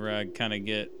too whenever I kind of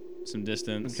get some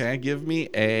distance. Okay, give me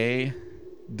a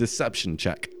deception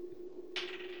check.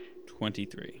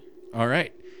 23. All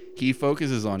right. He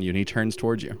focuses on you and he turns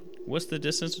towards you. What's the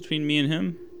distance between me and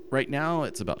him? Right now,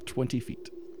 it's about 20 feet.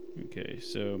 Okay,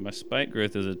 so my spike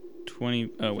growth is a 20.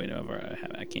 Oh wait, no,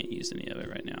 I can't use any of it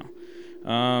right now.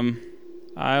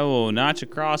 I will notch a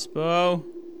crossbow.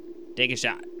 Take a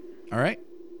shot. All right.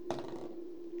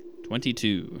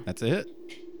 22. That's a hit.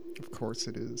 Of course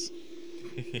it is.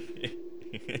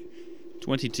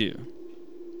 22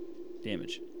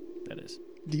 damage. That is.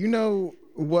 Do you know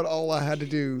what all I had to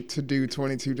do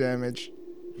 22 damage?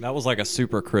 That was like a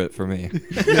super crit for me.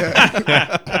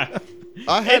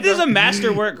 It is a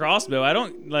masterwork crossbow. I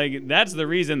don't like. That's the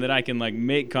reason that I can like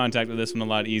make contact with this one a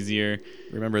lot easier.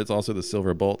 Remember, it's also the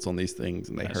silver bolts on these things,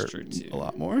 and they That's hurt true, too. a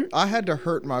lot more. I had to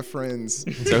hurt my friends.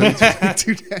 So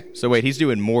 22 damage. So wait, he's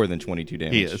doing more than 22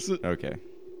 damage. He is. Okay.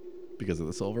 Because of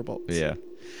the silver bolts. Yeah.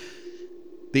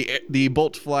 The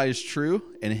bolt flies true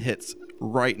and hits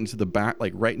right into the back,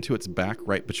 like right into its back,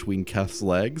 right between Keth's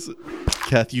legs.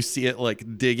 Keth, you see it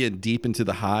like dig in deep into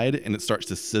the hide, and it starts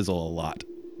to sizzle a lot.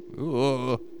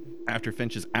 Ooh. After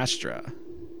Finch's Astra.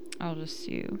 I'll just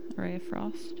do a Ray of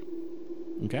Frost.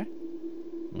 Okay.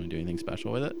 Want to do anything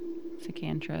special with it? It's a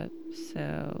cantrip,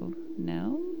 so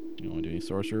no. You want to do any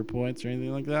sorcerer points or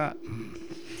anything like that?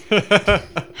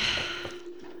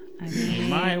 I mean,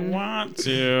 Might want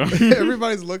to.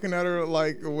 Everybody's looking at her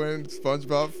like when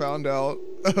SpongeBob found out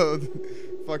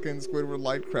fucking Squidward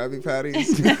liked Krabby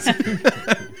Patties.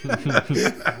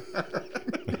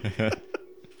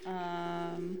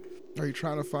 Are you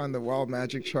trying to find the wild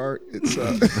magic chart? It's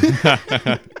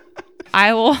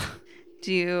I will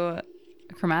do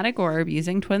a chromatic orb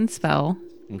using twin spell,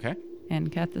 Okay.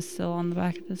 and Keth is still on the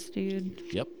back of this dude.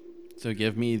 Yep. So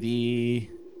give me the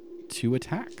 2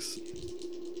 attacks.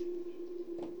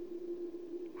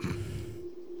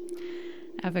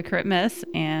 I have a crit miss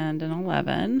and an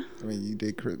 11. I mean, you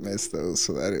did crit miss though,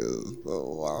 so that is the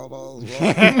wild.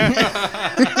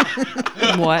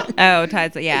 What? Oh,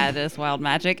 tides. Yeah, it is wild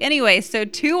magic. Anyway, so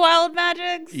 2 wild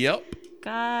magics? Yep.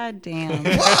 God damn.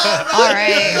 All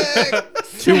right.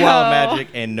 2 wild So- magic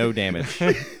and no damage.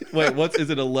 Wait, is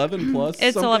it 11 plus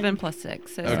It's something? 11 plus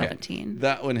 6, so Okay. 17.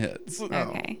 That one hits.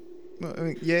 Okay. I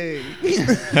mean, yay!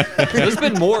 There's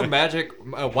been more magic,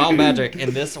 wild magic,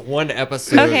 in this one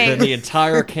episode Okay. than the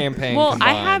entire campaign Well,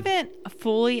 combined. I haven't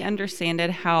fully understood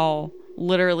how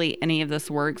literally any of this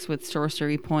works with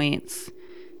sorcery points,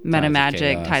 meta of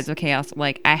magic, chaos. tides of chaos.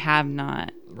 Like, I have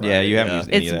not. Yeah, you haven't used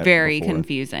any It's of that very before.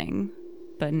 confusing,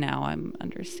 but now I'm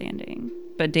understanding.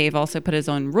 But Dave also put his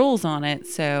own rules on it,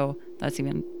 so that's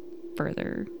even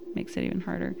further makes it even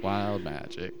harder. Wild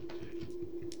magic.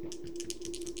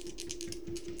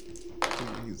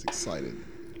 He's excited.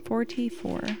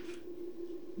 44.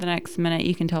 The next minute,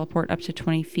 you can teleport up to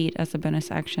 20 feet as a bonus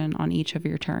action on each of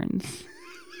your turns.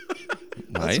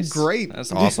 Nice. That's great.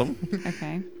 That's awesome.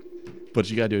 Okay, But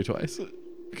you got to do it twice.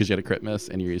 Because you had a crit miss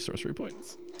and you used sorcery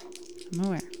points. I'm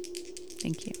aware.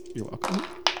 Thank you. You're welcome.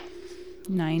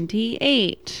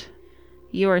 98.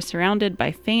 You are surrounded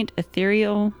by faint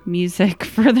ethereal music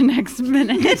for the next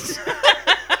minute.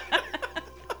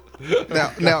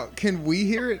 Now, can we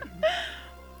hear it?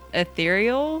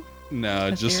 Ethereal?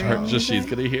 No, just Ethereal her. Just she's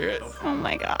music? gonna hear it. Oh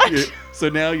my gosh. So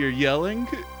now you're yelling.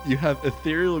 You have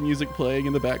ethereal music playing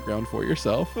in the background for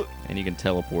yourself, And you can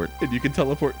teleport and you can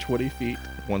teleport 20 feet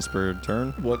once per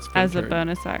turn. once per As a turn.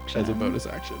 bonus action. As a bonus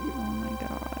action. Oh my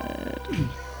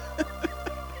god.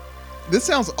 This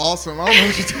sounds awesome. I don't know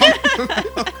what you're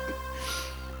talking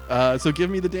about. So give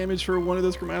me the damage for one of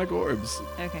those chromatic orbs.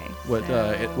 Okay. What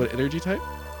so, what energy type?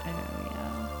 Oh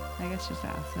yeah. I guess just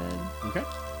acid. Okay.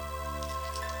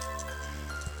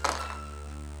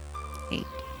 8.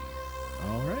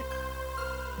 All right.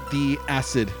 The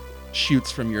acid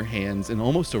shoots from your hands in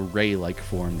almost a ray-like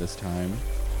form this time,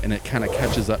 and it kind of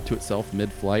catches up to itself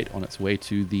mid-flight on its way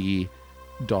to the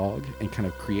dog and kind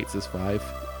of creates this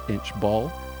 5-inch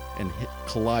ball and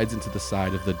collides into the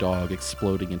side of the dog,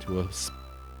 exploding into a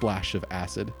splash of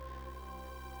acid,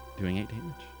 doing 8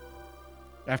 damage.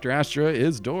 After Astra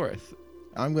is Dorith.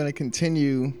 I'm gonna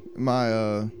continue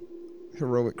my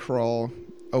heroic crawl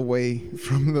away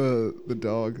from the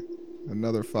dog,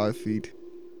 another 5 feet.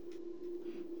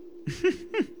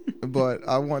 But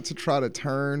I want to try to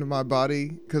turn my body,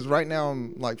 because right now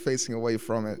I'm like facing away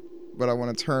from it, but I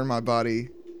want to turn my body,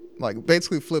 like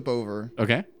basically flip over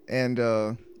Okay. and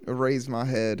raise my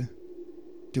head,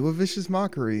 do a vicious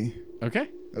mockery. Okay.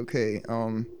 Okay,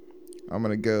 I'm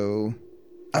gonna go.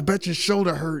 I bet your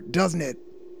shoulder hurt, doesn't it?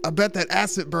 I bet that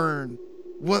acid burned.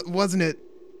 What wasn't it?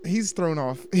 He's thrown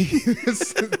off.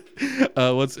 Is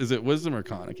it wisdom or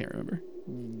con? I can't remember.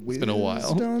 It's been a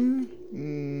while.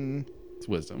 It's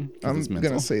wisdom. 'cause I'm it's mental.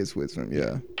 gonna say it's wisdom.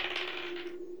 Yeah,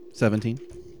 17.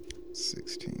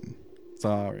 16.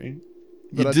 Sorry.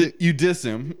 But You diss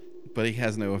him, but he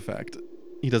has no effect.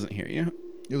 He doesn't hear you.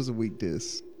 it was a weak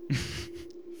diss.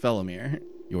 Felomir,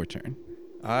 your turn.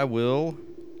 I will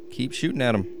keep shooting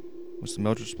at him with some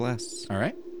Eldritch Blasts. All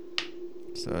right.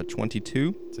 It's a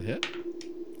 22 It's a hit.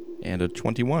 and a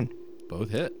 21.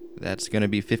 Both hit. That's going to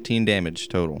be 15 damage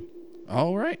total.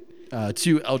 All right.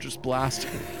 2 Eldritch Blast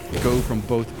go from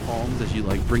both palms as you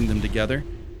bring them together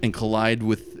and collide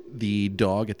with the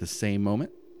dog at the same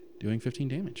moment, doing 15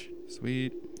 damage.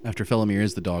 Sweet. After Felomir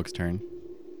is the dog's turn.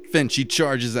 Finch, he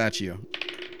charges at you.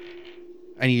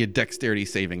 I need a dexterity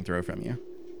saving throw from you.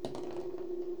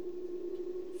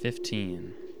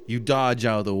 15. You dodge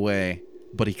out of the way,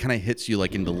 but he kind of hits you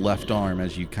in the left arm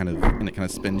as you and it kind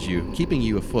of spins you, keeping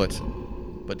you afoot,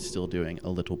 but still doing a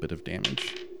little bit of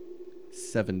damage.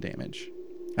 7 damage.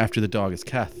 After the dog is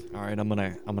Keth. All right, I'm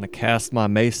gonna cast my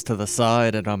mace to the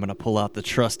side, and I'm gonna pull out the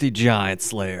trusty Giant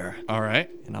Slayer, All right.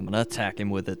 and I'm gonna attack him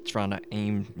with it, trying to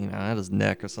aim, at his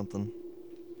neck or something.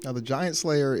 Now the Giant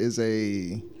Slayer is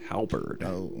a Halberd.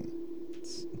 oh.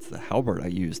 It's the halberd I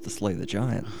used to slay the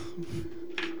giant.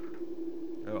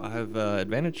 Oh, I have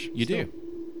advantage. You do.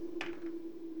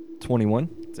 21,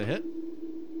 It's a hit.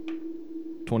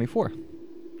 24,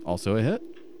 Also a hit.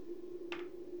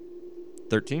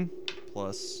 13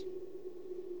 plus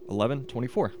 11,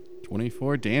 24.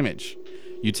 24 damage.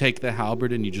 You take the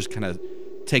halberd and you just kind of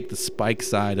take the spike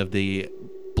side of the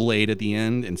blade at the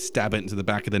end and stab it into the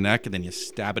back of the neck, and then you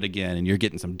stab it again, and you're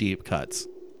getting some deep cuts.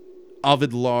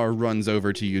 Avidlar runs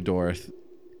over to you, Dorth.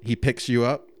 He picks you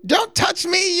up, Don't touch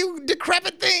me, you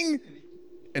decrepit thing!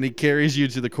 and he carries you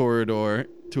to the corridor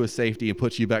to a safety and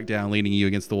puts you back down, leaning you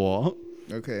against the wall.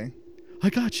 Okay. I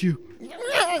got you.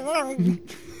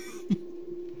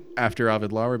 After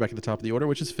Avidlar, we're back at the top of the order,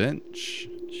 which is Finch.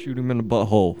 Shoot him in the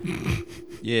butthole.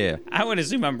 Yeah. I would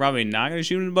assume I'm probably not going to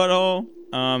shoot in the butthole.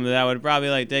 That I would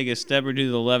probably take a step or two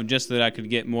to the left just so that I could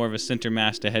get more of a center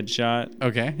mass to headshot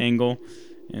Okay. angle.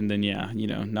 And then,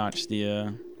 notch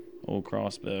the old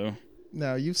crossbow.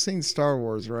 Now, you've seen Star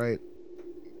Wars, right?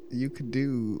 You could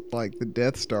do, the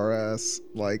Death Star ass,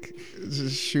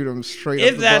 just shoot him straight up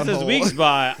If the that's his butthole. weak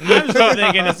spot, I'm still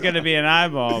thinking it's going to be an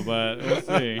eyeball, but we'll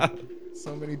see.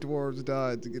 So many dwarves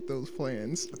died to get those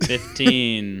plans.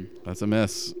 15. That's a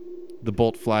miss. The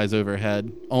bolt flies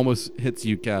overhead, almost hits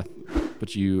you, Keth,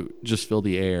 but you just feel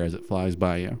the air as it flies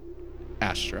by you.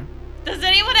 Astra. Does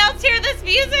anyone else hear this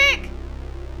music?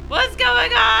 What's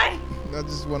going on? I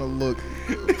just want to look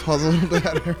puzzled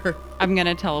at her. I'm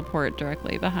gonna teleport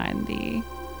directly behind the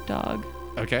dog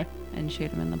Okay. and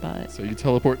shoot him in the butt. So you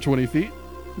teleport 20 feet.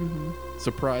 Mm-hmm.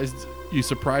 You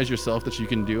surprise yourself that you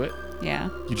can do it. Yeah.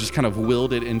 You just kind of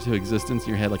willed it into existence in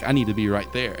your head, I need to be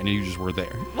right there. And you just were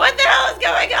there. What the hell is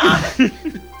going on?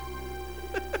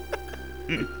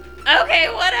 Okay,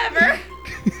 whatever.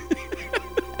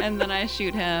 And then I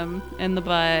shoot him in the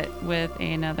butt with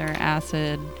another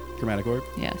acid. Chromatic orb.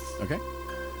 Yes. Okay.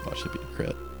 That should be a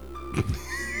crit.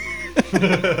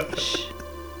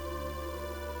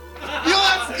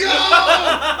 Let's go!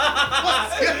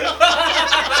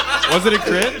 Was it a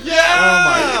crit? Yeah! Oh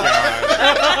my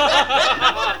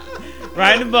god.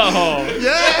 Right in the butthole.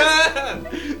 Yes!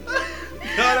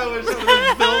 God, I wish I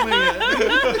was filming it.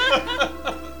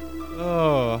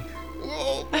 Oh.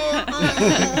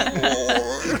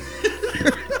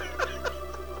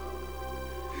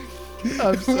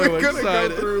 I'm so We're gonna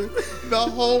excited. go through the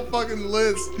whole fucking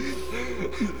list.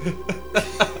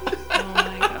 Oh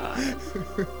my god.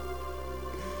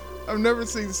 I've never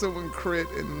seen someone crit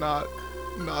and not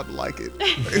like it.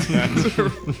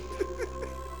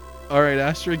 All right,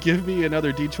 Astra, give me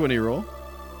another d20 roll.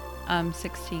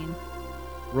 16.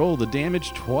 Roll the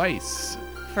damage twice.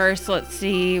 First, let's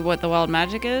see what the wild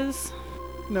magic is.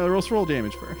 No, roll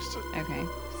damage first. Okay.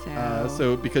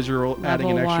 So because you're adding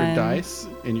an level extra 1, dice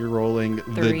and you're rolling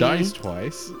the 3. dice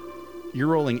twice, you're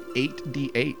rolling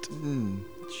 8d8.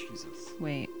 Jesus.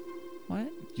 Wait. What?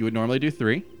 You would normally do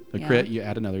 3. A Yeah. crit, you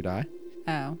add another die.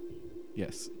 Oh.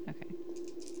 Yes. Okay.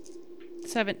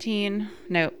 17.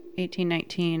 Nope. 18,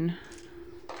 19.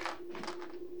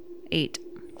 8.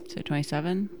 So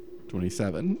 27.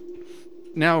 27.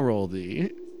 Now roll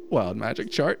the wild magic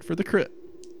chart for the crit.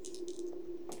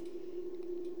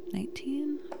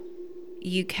 19.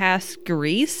 You cast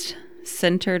Greased,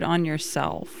 centered on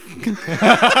yourself.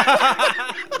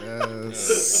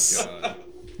 Yes.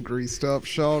 Greased up,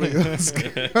 shawty. Let's go.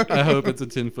 I hope it's a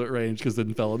 10-foot range because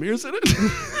then Felomir's in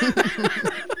it.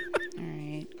 All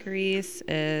right. Grease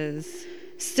is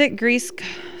stick grease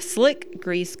Slick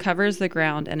grease covers the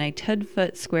ground in a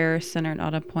 10-foot square centered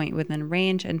on a point within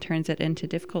range and turns it into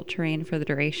difficult terrain for the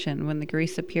duration. When the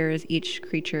grease appears, each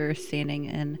creature standing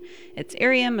in its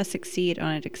area must succeed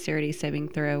on a dexterity saving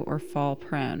throw or fall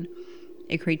prone.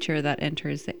 A creature that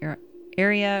enters the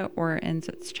area or ends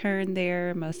its turn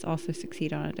there must also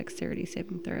succeed on a dexterity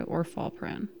saving throw or fall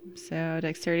prone. So,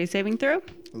 dexterity saving throw?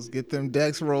 Let's get them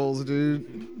dex rolls,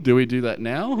 dude. Do we do that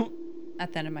now?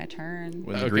 At the end of my turn.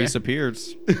 When the grease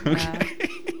appears. Okay.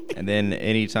 And then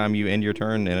anytime you end your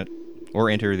turn in it or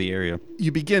enter the area.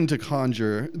 You begin to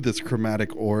conjure this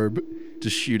chromatic orb to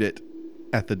shoot it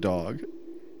at the dog.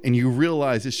 And you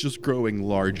realize it's just growing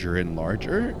larger and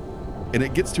larger. And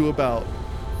it gets to about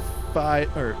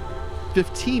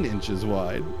 15 inches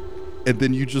wide. And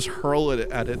then you just hurl it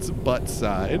at its butt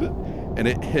side. And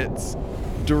it hits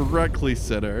directly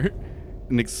center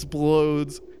and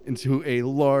explodes into a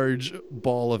large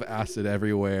ball of acid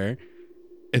everywhere.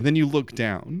 And then you look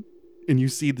down and you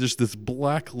see there's this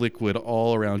black liquid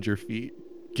all around your feet.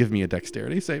 Give me a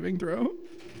dexterity saving throw.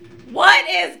 What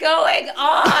is going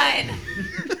on?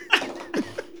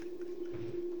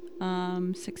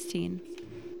 16.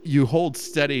 You hold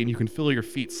steady and you can feel your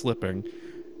feet slipping.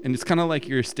 And it's kind of like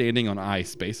you're standing on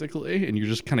ice, basically. And you're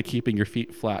just kind of keeping your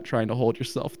feet flat, trying to hold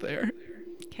yourself there.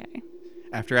 Okay.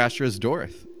 After Astra's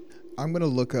Dorith. I'm going to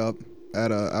look up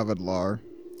at Avadlar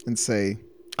and say,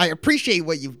 I appreciate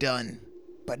what you've done,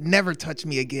 but never touch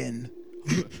me again.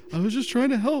 I was just trying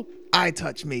to help. I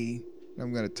touch me.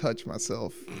 I'm going to touch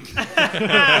myself.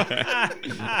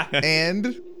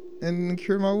 and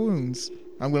cure my wounds.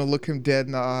 I'm going to look him dead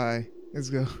in the eye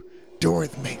and go,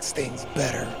 Dorith makes things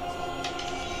better.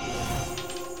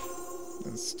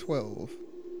 That's 12.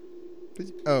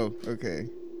 Oh, okay.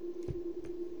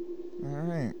 All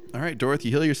right, Dorith, you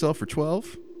heal yourself for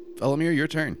 12. Elamir, your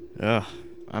turn.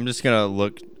 I'm just going to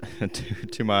look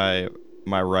to my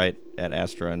right at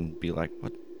Astra and be like,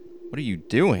 what are you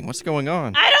doing? What's going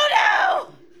on? I don't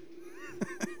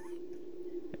know!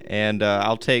 And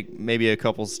I'll take maybe a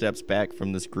couple steps back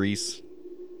from this grease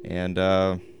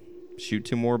and shoot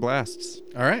 2 more blasts.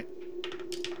 All right.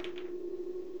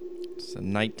 It's a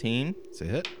 19. It's a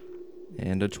hit.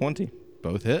 And a 20.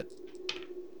 Both hit.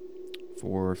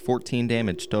 For 14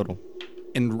 damage total.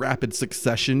 In rapid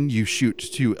succession, you shoot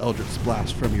 2 Eldritch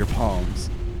Blasts from your palms,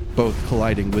 both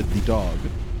colliding with the dog.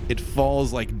 It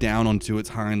falls down onto its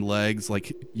hind legs,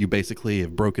 like you basically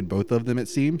have broken both of them, it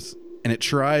seems. And it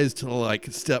tries to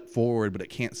step forward, but it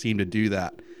can't seem to do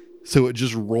that. So it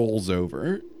just rolls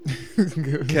over.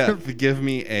 Kev, give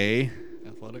me a...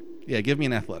 Athletic? Yeah, give me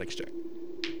an athletics check.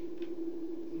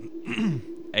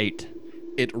 8.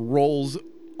 It rolls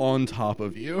on top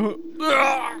of you.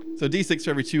 So D6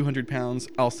 for every 200 pounds.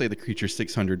 I'll say the creature's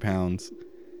 600 pounds.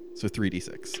 So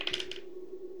 3D6.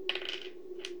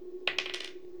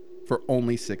 For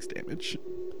only 6 damage.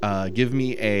 Give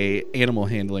me a animal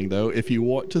handling, though, if you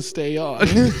want to stay on.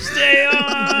 Stay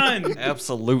on!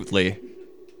 Absolutely.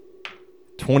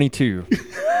 22.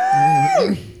 All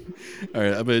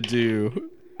right, I'm going to do...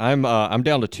 I'm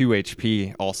down to 2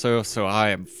 HP also, so I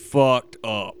am fucked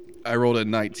up. I rolled a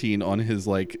 19 on his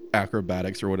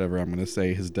acrobatics or whatever I'm going to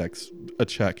say his dex a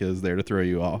check is there to throw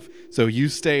you off. So you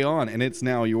stay on and it's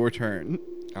now your turn.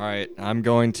 All right, I'm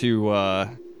going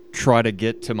to try to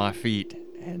get to my feet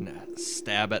and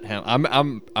stab at him.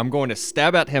 I'm going to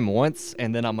stab at him once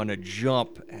and then I'm going to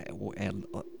jump and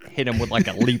hit him with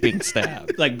a leaping stab.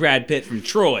 Like Brad Pitt from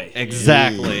Troy.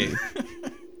 Exactly.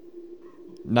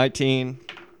 19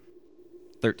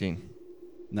 13.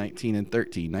 19 and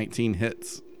 13. 19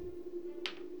 hits.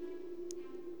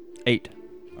 8.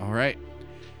 All right.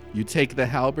 You take the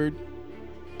halberd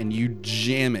and you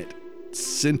jam it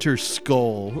center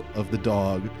skull of the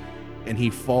dog, and he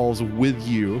falls with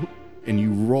you, and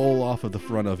you roll off of the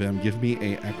front of him. Give me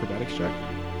a acrobatics check.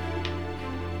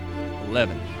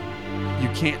 11. You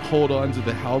can't hold on to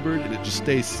the halberd, and it just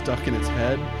stays stuck in its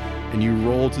head, and you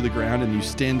roll to the ground, and you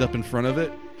stand up in front of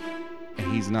it,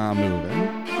 and he's not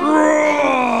moving.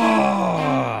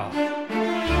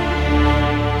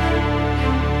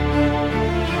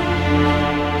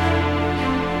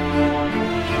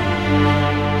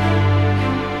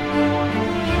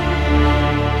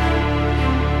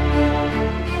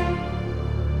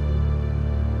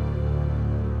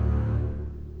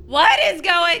 What is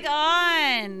going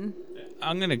on?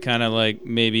 I'm going to kind of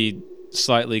maybe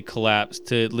slightly collapse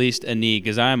to at least a knee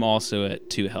because I'm also at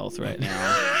 2 health right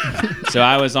now. So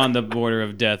I was on the border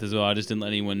of death as well. I just didn't let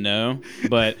anyone know.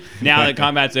 But now that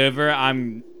combat's over,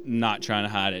 I'm not trying to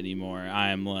hide it anymore.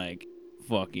 I am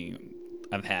fucking,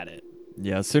 I've had it.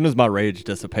 Yeah, as soon as my rage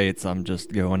dissipates, I'm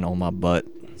just going on my butt.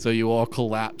 So you all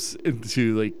collapse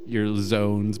into like your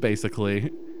zones,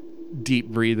 basically. Deep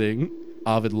breathing.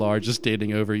 Ovidlar just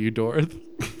standing over you, Dorth.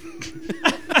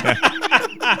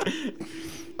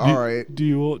 All right. Do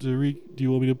you want me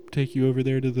to take you over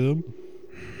there to them?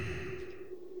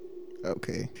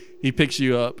 Okay. He picks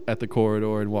you up at the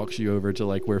corridor and walks you over to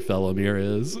like where Felomir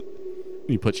is.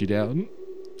 He puts you down.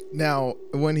 Now,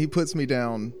 when he puts me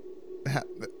down,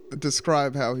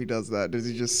 describe how he does that. Does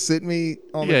he just sit me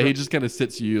on the Yeah, he ground? just kind of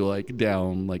sits you like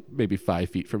down, like maybe 5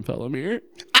 feet from Felomir.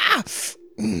 Ah!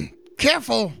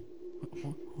 Careful!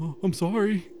 Oh, I'm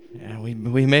sorry. Yeah, we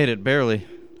made it, barely.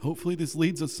 Hopefully this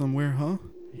leads us somewhere, huh?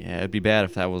 Yeah, it'd be bad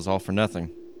if that was all for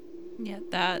nothing. Yeah,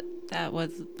 that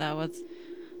was that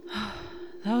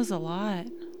was a lot.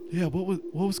 Yeah, what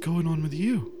was going on with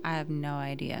you? I have no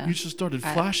idea. You just started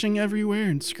flashing everywhere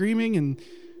and screaming, and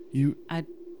you... I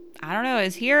don't know. I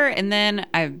was here, and then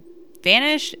I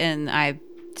vanished, and I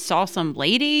saw some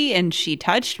lady, and she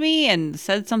touched me and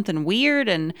said something weird,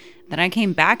 and then I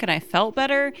came back, and I felt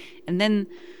better, and then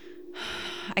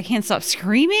I can't stop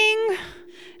screaming,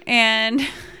 and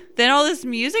then all this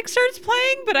music starts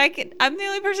playing, but I'm the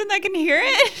only person that can hear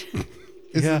it.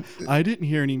 Yeah, I didn't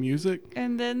hear any music.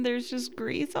 And then there's just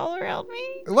grease all around me.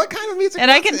 What kind of music And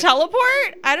was I can it?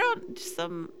 teleport.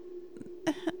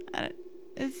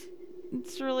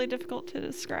 It's really difficult to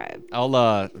describe.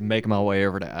 I'll make my way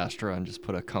over to Astra and just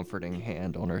put a comforting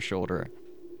hand on her shoulder.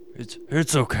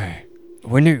 It's okay.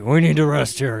 We need to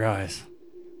rest here, guys.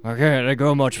 I can't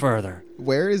go much further.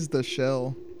 Where is the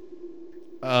shell?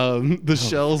 The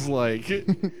shell's like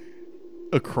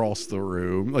across the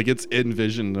room. Like it's in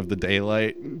vision of the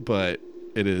daylight, but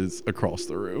it is across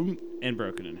the room. And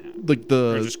broken in half. Like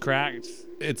Or just cracked.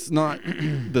 it's not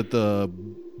that the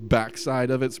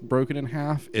backside of it's broken in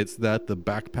half. It's that the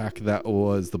backpack that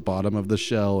was the bottom of the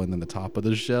shell and then the top of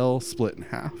the shell split in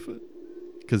half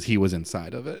because he was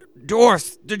inside of it.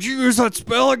 Dorth, did you use that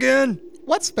spell again?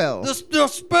 What spell? The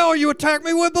spell you attacked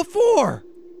me with before.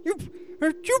 You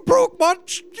broke my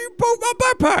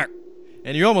backpack.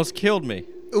 And you almost killed me.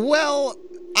 Well,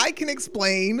 I can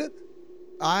explain.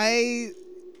 I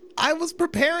was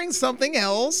preparing something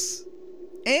else,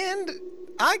 and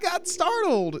I got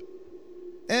startled,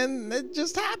 and it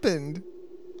just happened.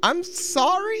 I'm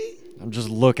sorry. I'm just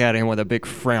look at him with a big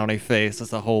frowny face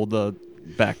as I hold the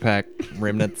backpack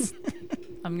remnants.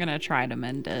 I'm going to try to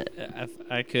mend it. If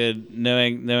I could,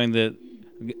 knowing that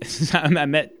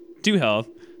I'm at 2 health,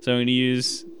 so I'm going to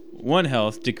use 1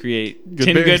 health to create Good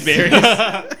 10 berries. good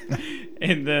berries.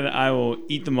 And then I will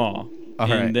eat them all.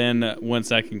 All and right. then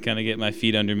once I can kind of get my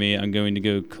feet under me, I'm going to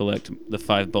go collect the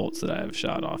 5 bolts that I have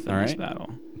shot off in All this right. battle,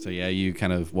 So yeah, you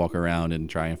kind of walk around and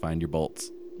try and find your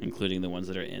bolts. including the ones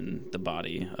that are in the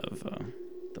body of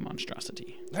the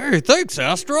monstrosity. Hey, thanks,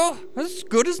 Astra. That's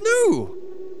good as new.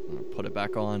 I'll put it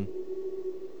back on.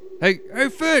 Hey,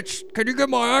 Fitch, can you get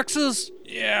my axes?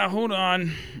 Yeah, hold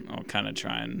on. I'll kind of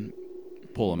try and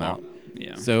Pull them out.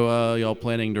 yeah. So y'all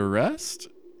planning to rest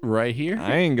right here?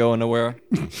 I ain't going nowhere.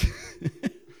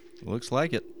 Looks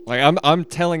like it. Like I'm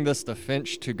telling this to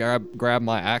Finch to grab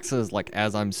my axes like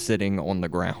as I'm sitting on the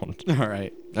ground. All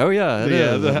right. Oh yeah, it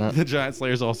is. isn't it? The giant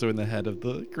slayer's also in the head of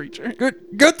the creature.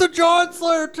 Get the Giant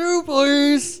Slayer too,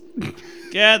 please.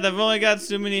 Gad, I've only got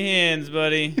so many hands,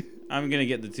 buddy. I'm gonna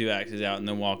get the 2 axes out and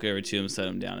then walk over to him, set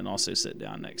him down, and also sit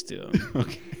down next to him.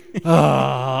 Okay.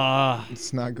 Ah,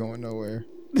 It's not going nowhere.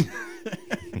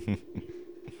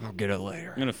 I'll get it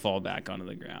later. I'm gonna fall back onto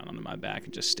the ground onto my back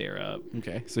and just stare up.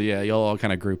 Okay. So yeah, y'all all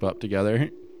kind of group up together,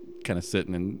 kind of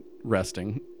sitting and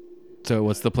resting. So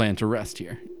what's the plan to rest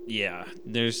here? Yeah,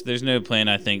 there's no plan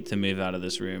I think to move out of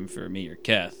this room for me or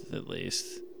Keth at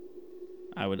least.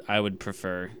 I would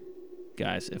prefer,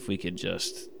 guys, if we could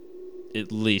just at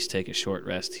least take a short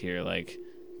rest here. Like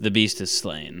the beast is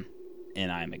slain, and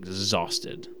I'm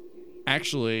exhausted.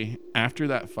 Actually, after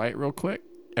that fight, real quick,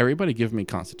 everybody give me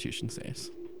Constitution saves.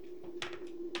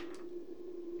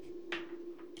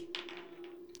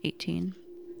 18.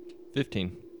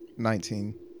 15.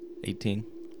 19. 18.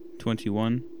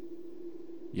 21.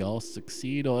 Y'all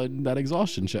succeed on that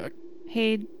exhaustion check.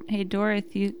 Hey,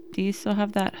 Dorth, do you still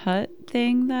have that hut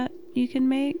thing that you can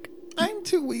make? I'm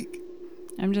too weak.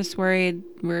 I'm just worried.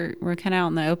 We're kind of out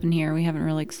in the open here. We haven't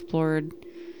really explored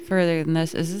further than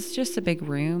this. Is this just a big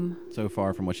room? So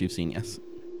far from what you've seen, yes.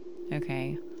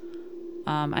 Okay.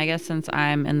 I guess since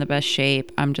I'm in the best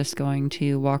shape, I'm just going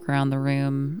to walk around the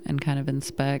room and kind of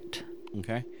inspect.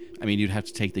 Okay. I mean, you'd have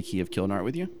to take the key of Kilnart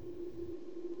with you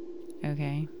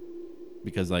Okay.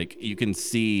 because, like, you can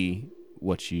see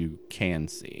what you can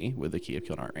see with the key of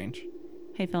Kilnart range.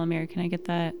 Hey, Felomir, can I get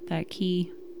that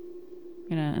key?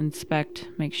 Gonna inspect,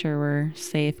 make sure we're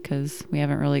safe because we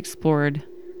haven't really explored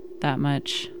that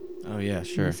much Oh yeah, in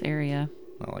sure. this area.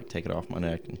 I'll like take it off my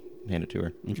neck and hand it to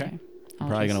her. Okay. I'll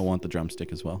Probably just- gonna want the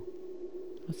drumstick as well.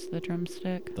 What's the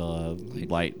drumstick? The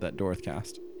light that Dorth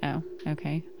cast. Oh,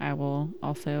 okay. I will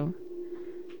also.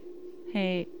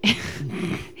 Hey,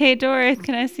 hey, Doris,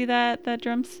 can I see that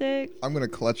drumstick? I'm gonna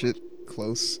clutch it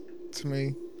close to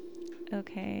me.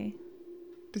 Okay,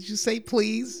 Did you say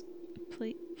please?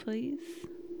 please,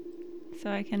 so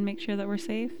I can make sure that we're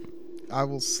safe. I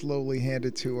will slowly hand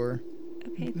it to her.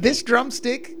 Okay. This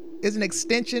drumstick is an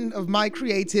extension of my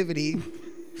creativity.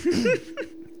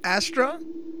 Astra,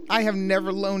 I have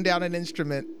never loaned out an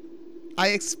instrument. I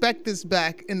expect this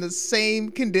back in the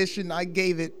same condition I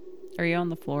gave it. Are you on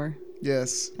the floor?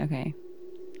 Yes. Okay.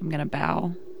 I'm gonna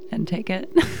bow and take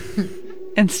it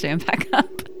and stand back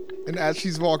up. And as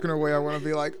she's walking away, I want to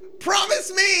be like,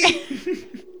 promise me!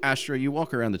 Astra, you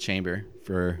walk around the chamber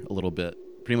for a little bit.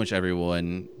 Pretty much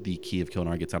everyone, the Key of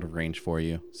Kilnar gets out of range for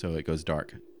you, so it goes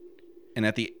dark. And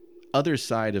at the other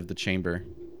side of the chamber,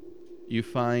 you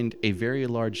find a very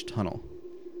large tunnel.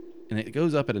 And it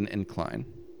goes up at an incline.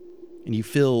 And you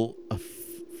feel a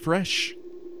fresh,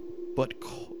 but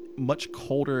much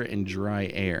colder and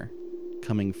dry air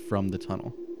coming from the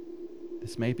tunnel.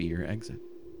 This may be your exit.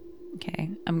 Okay,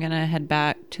 I'm gonna head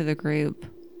back to the group.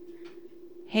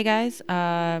 Hey guys,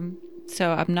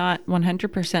 so I'm not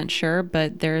 100% sure,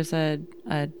 but there's a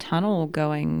tunnel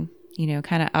going,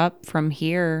 kind of up from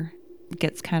here. It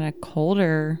gets kind of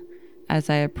colder as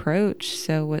I approach,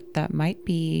 so that might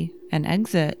be an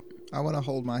exit. I want to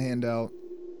hold my hand out.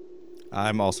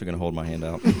 I'm also going to hold my hand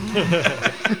out.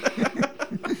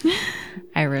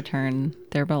 I return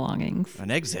their belongings.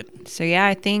 An exit? So yeah,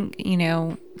 I think,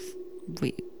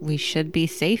 we should be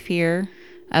safe here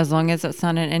as long as it's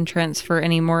not an entrance for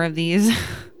any more of these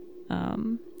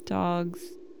dogs.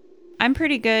 I'm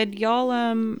pretty good.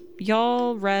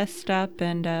 Y'all rest up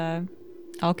and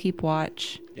I'll keep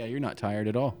watch. Yeah, you're not tired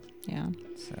at all. Yeah.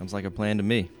 Sounds like a plan to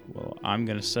me. Well, I'm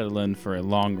going to settle in for a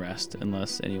long rest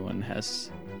unless anyone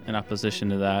has an opposition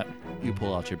to that. You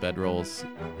pull out your bedrolls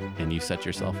and you set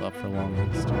yourself up for a long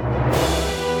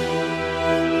rest.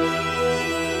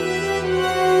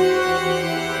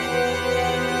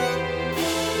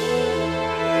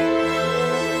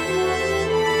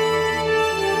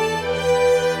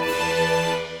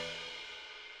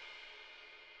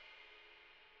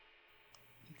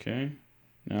 Okay.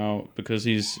 Now, because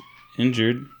he's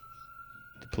injured,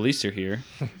 the police are here.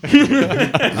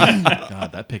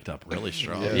 God, that picked up really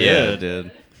strong. Yeah, it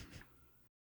did.